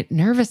my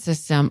nervous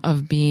system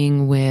of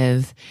being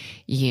with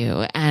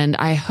you. And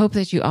I hope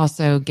that you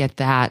also get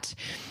that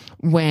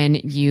when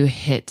you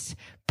hit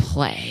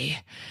play,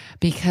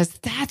 because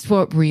that's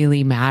what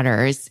really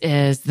matters,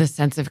 is the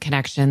sense of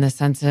connection, the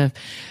sense of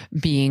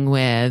being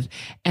with.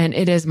 And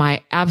it is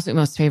my absolute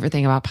most favorite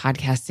thing about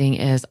podcasting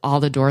is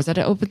all the doors that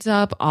it opens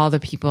up, all the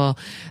people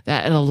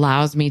that it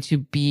allows me to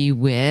be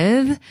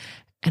with.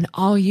 And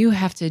all you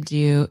have to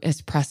do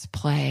is press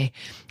play.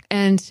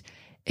 And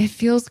it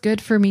feels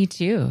good for me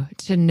too,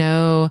 to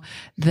know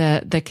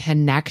the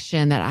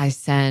connection that I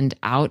send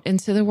out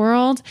into the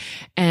world,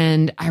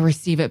 and I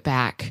receive it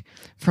back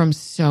from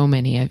so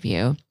many of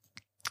you.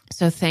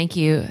 So thank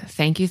you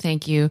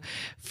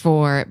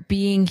for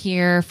being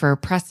here, for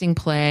pressing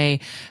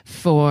play,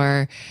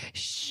 for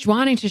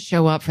wanting to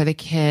show up for the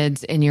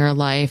kids in your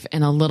life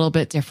in a little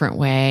bit different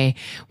way,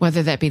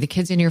 whether that be the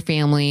kids in your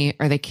family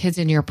or the kids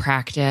in your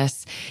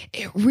practice.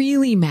 It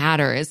really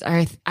matters.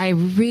 I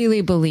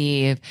really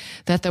believe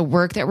that the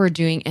work that we're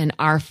doing in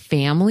our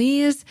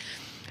families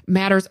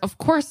matters, of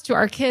course, to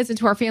our kids and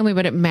to our family,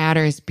 but it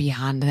matters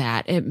beyond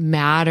that. It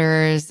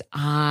matters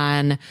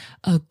on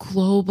a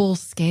global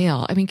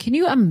scale. I mean, can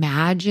you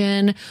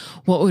imagine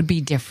what would be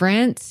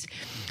different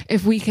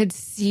if we could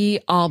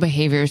see all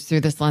behaviors through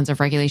this lens of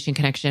regulation,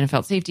 connection, and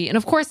felt safety, and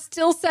of course,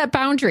 still set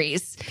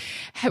boundaries,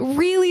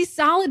 really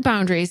solid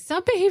boundaries?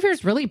 Some behavior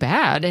is really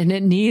bad and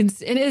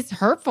it is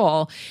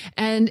hurtful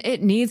and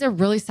it needs a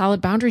really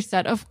solid boundary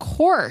set, of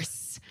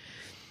course.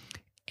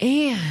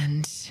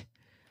 And,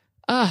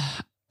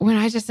 when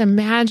I just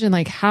imagine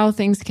like how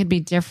things could be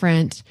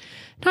different,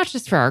 not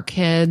just for our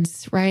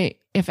kids, right?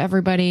 If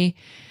everybody,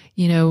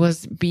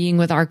 was being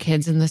with our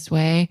kids in this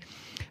way,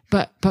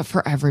 but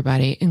for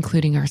everybody,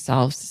 including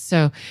ourselves.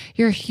 So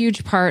you're a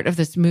huge part of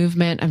this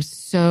movement. I'm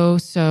so,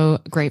 so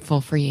grateful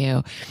for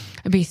you.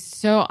 I'd be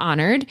so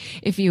honored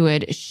if you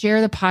would share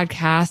the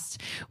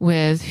podcast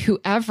with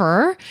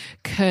whoever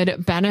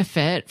could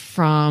benefit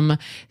from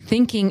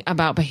thinking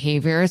about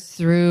behaviors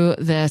through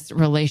this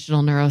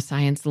relational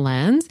neuroscience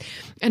lens.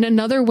 And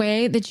another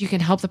way that you can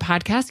help the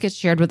podcast get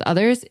shared with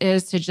others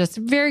is to just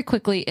very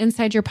quickly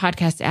inside your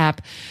podcast app,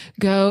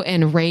 go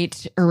and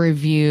rate or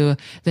review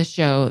the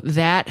show.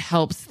 That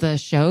helps the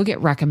show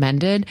get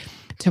recommended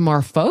to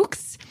more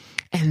folks.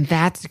 And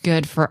that's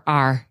good for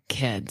our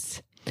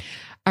kids.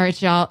 All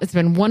right, y'all. It's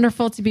been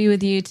wonderful to be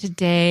with you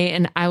today,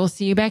 and I will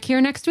see you back here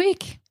next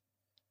week.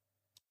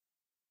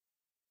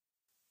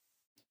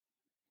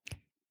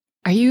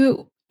 Are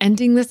you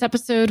ending this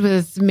episode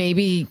with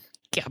maybe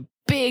a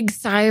big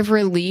sigh of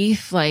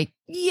relief? Like,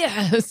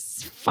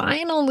 yes,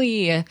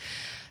 finally,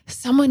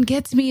 someone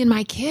gets me and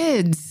my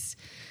kids.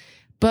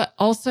 But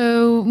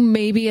also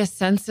maybe a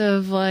sense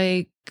of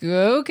like,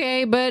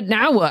 okay, but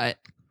now what?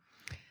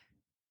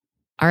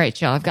 All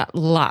right, y'all, I've got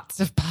lots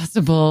of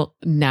possible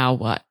now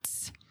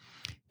whats.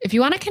 If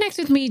you want to connect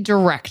with me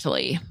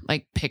directly,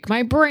 like pick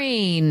my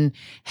brain,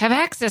 have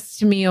access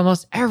to me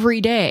almost every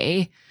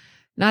day,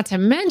 not to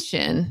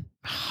mention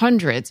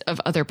hundreds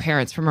of other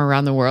parents from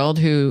around the world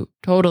who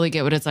totally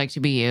get what it's like to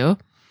be you,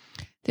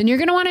 then you're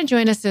going to want to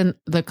join us in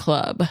the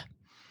club.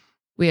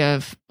 We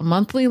have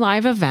monthly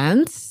live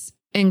events,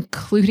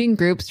 including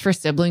groups for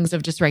siblings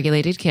of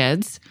dysregulated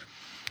kids.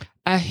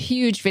 a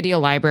huge video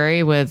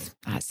library with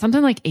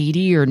something like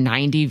 80 or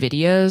 90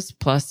 videos,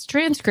 plus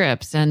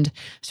transcripts and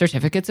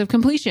certificates of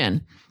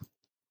completion.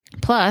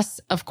 Plus,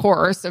 of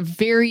course, a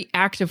very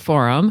active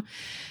forum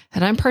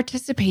that I'm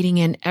participating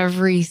in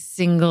every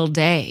single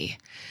day.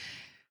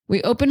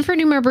 We open for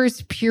new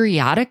members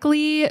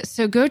periodically,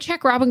 so go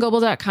check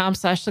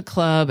robingoble.com/the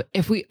club.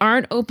 If we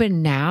aren't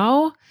open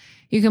now,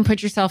 you can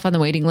put yourself on the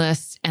waiting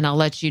list and I'll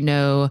let you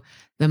know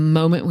the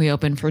moment we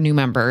open for new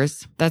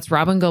members. That's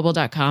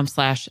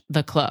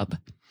robingoble.com/the club.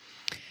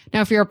 Now,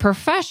 if you're a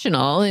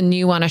professional and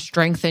you want to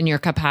strengthen your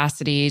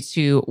capacity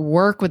to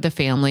work with the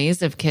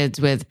families of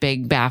kids with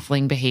big,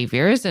 baffling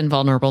behaviors and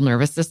vulnerable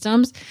nervous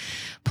systems,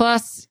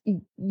 plus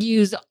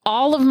use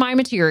all of my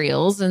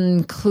materials,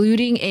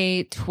 including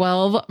a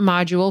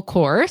 12-module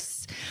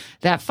course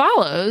that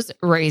follows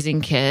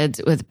raising kids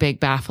with big,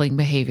 baffling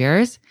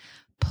behaviors,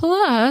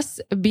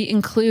 plus be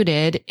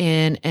included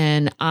in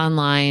an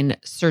online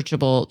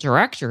searchable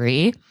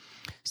directory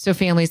so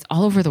families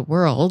all over the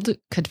world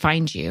could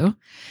find you,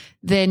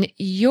 then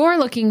you're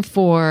looking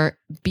for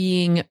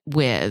Being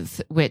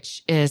With,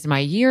 which is my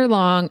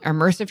year-long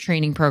immersive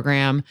training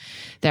program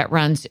that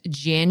runs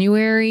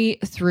January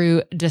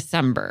through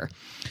December.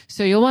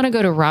 So you'll want to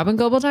go to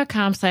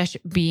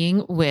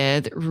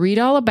robingoble.com/beingwith, read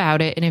all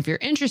about it. And if you're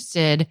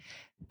interested,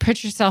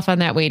 put yourself on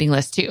that waiting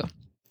list too.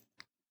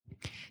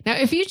 Now,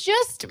 if you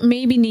just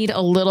maybe need a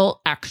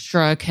little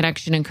extra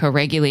connection and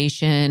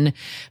co-regulation,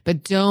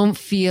 but don't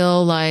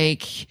feel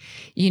like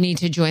you need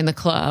to join the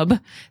club,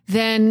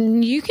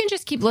 then you can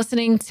just keep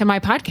listening to my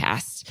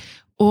podcast.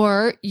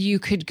 Or you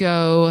could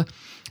go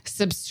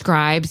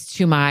subscribe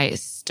to my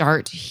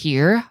Start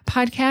Here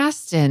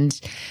podcast, and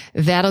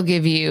that'll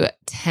give you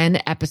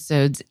 10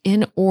 episodes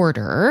in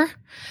order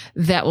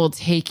that will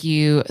take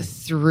you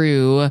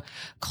through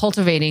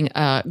cultivating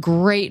a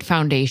great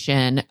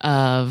foundation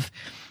of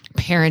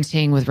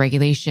parenting with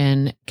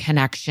regulation,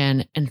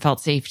 connection, and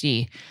felt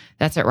safety.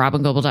 That's at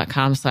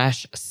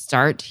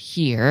robingoble.com/start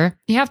here.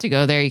 You have to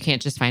go there. You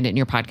can't just find it in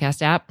your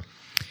podcast app.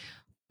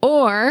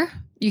 Or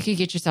you could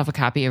get yourself a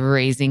copy of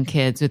Raising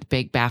Kids with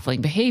Big Baffling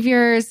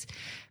Behaviors,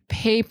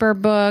 paper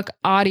book,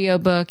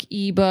 audiobook,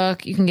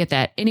 ebook. You can get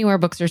that anywhere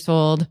books are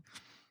sold.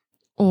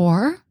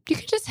 Or you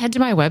can just head to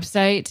my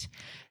website,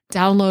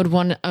 download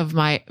one of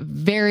my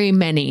very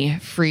many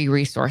free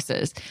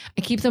resources.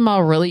 I keep them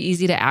all really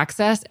easy to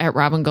access at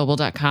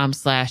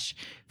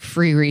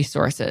robingoble.com/free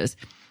resources.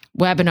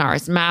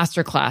 Webinars,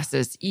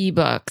 masterclasses,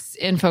 ebooks,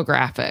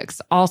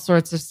 infographics, all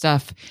sorts of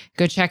stuff.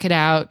 Go check it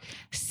out.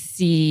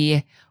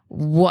 See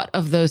what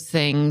of those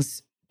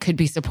things could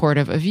be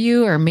supportive of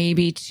you or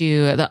maybe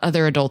to the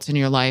other adults in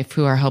your life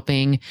who are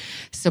helping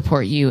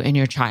support you and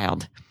your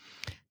child.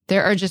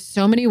 There are just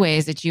so many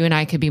ways that you and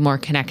I could be more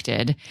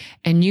connected,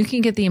 and you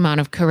can get the amount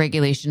of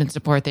co-regulation and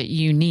support that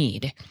you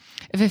need.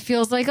 If it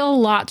feels like a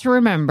lot to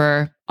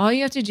remember, all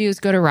you have to do is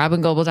go to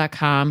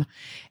robingoble.com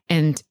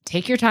and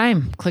take your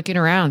time clicking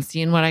around,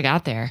 seeing what I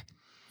got there.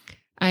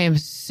 I am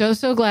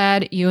so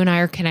glad you and I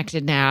are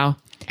connected now,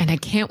 and I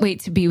can't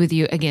wait to be with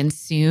you again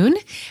soon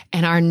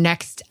in our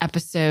next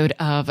episode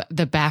of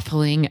the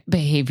Baffling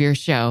Behavior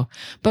Show.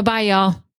 Bye-bye, y'all.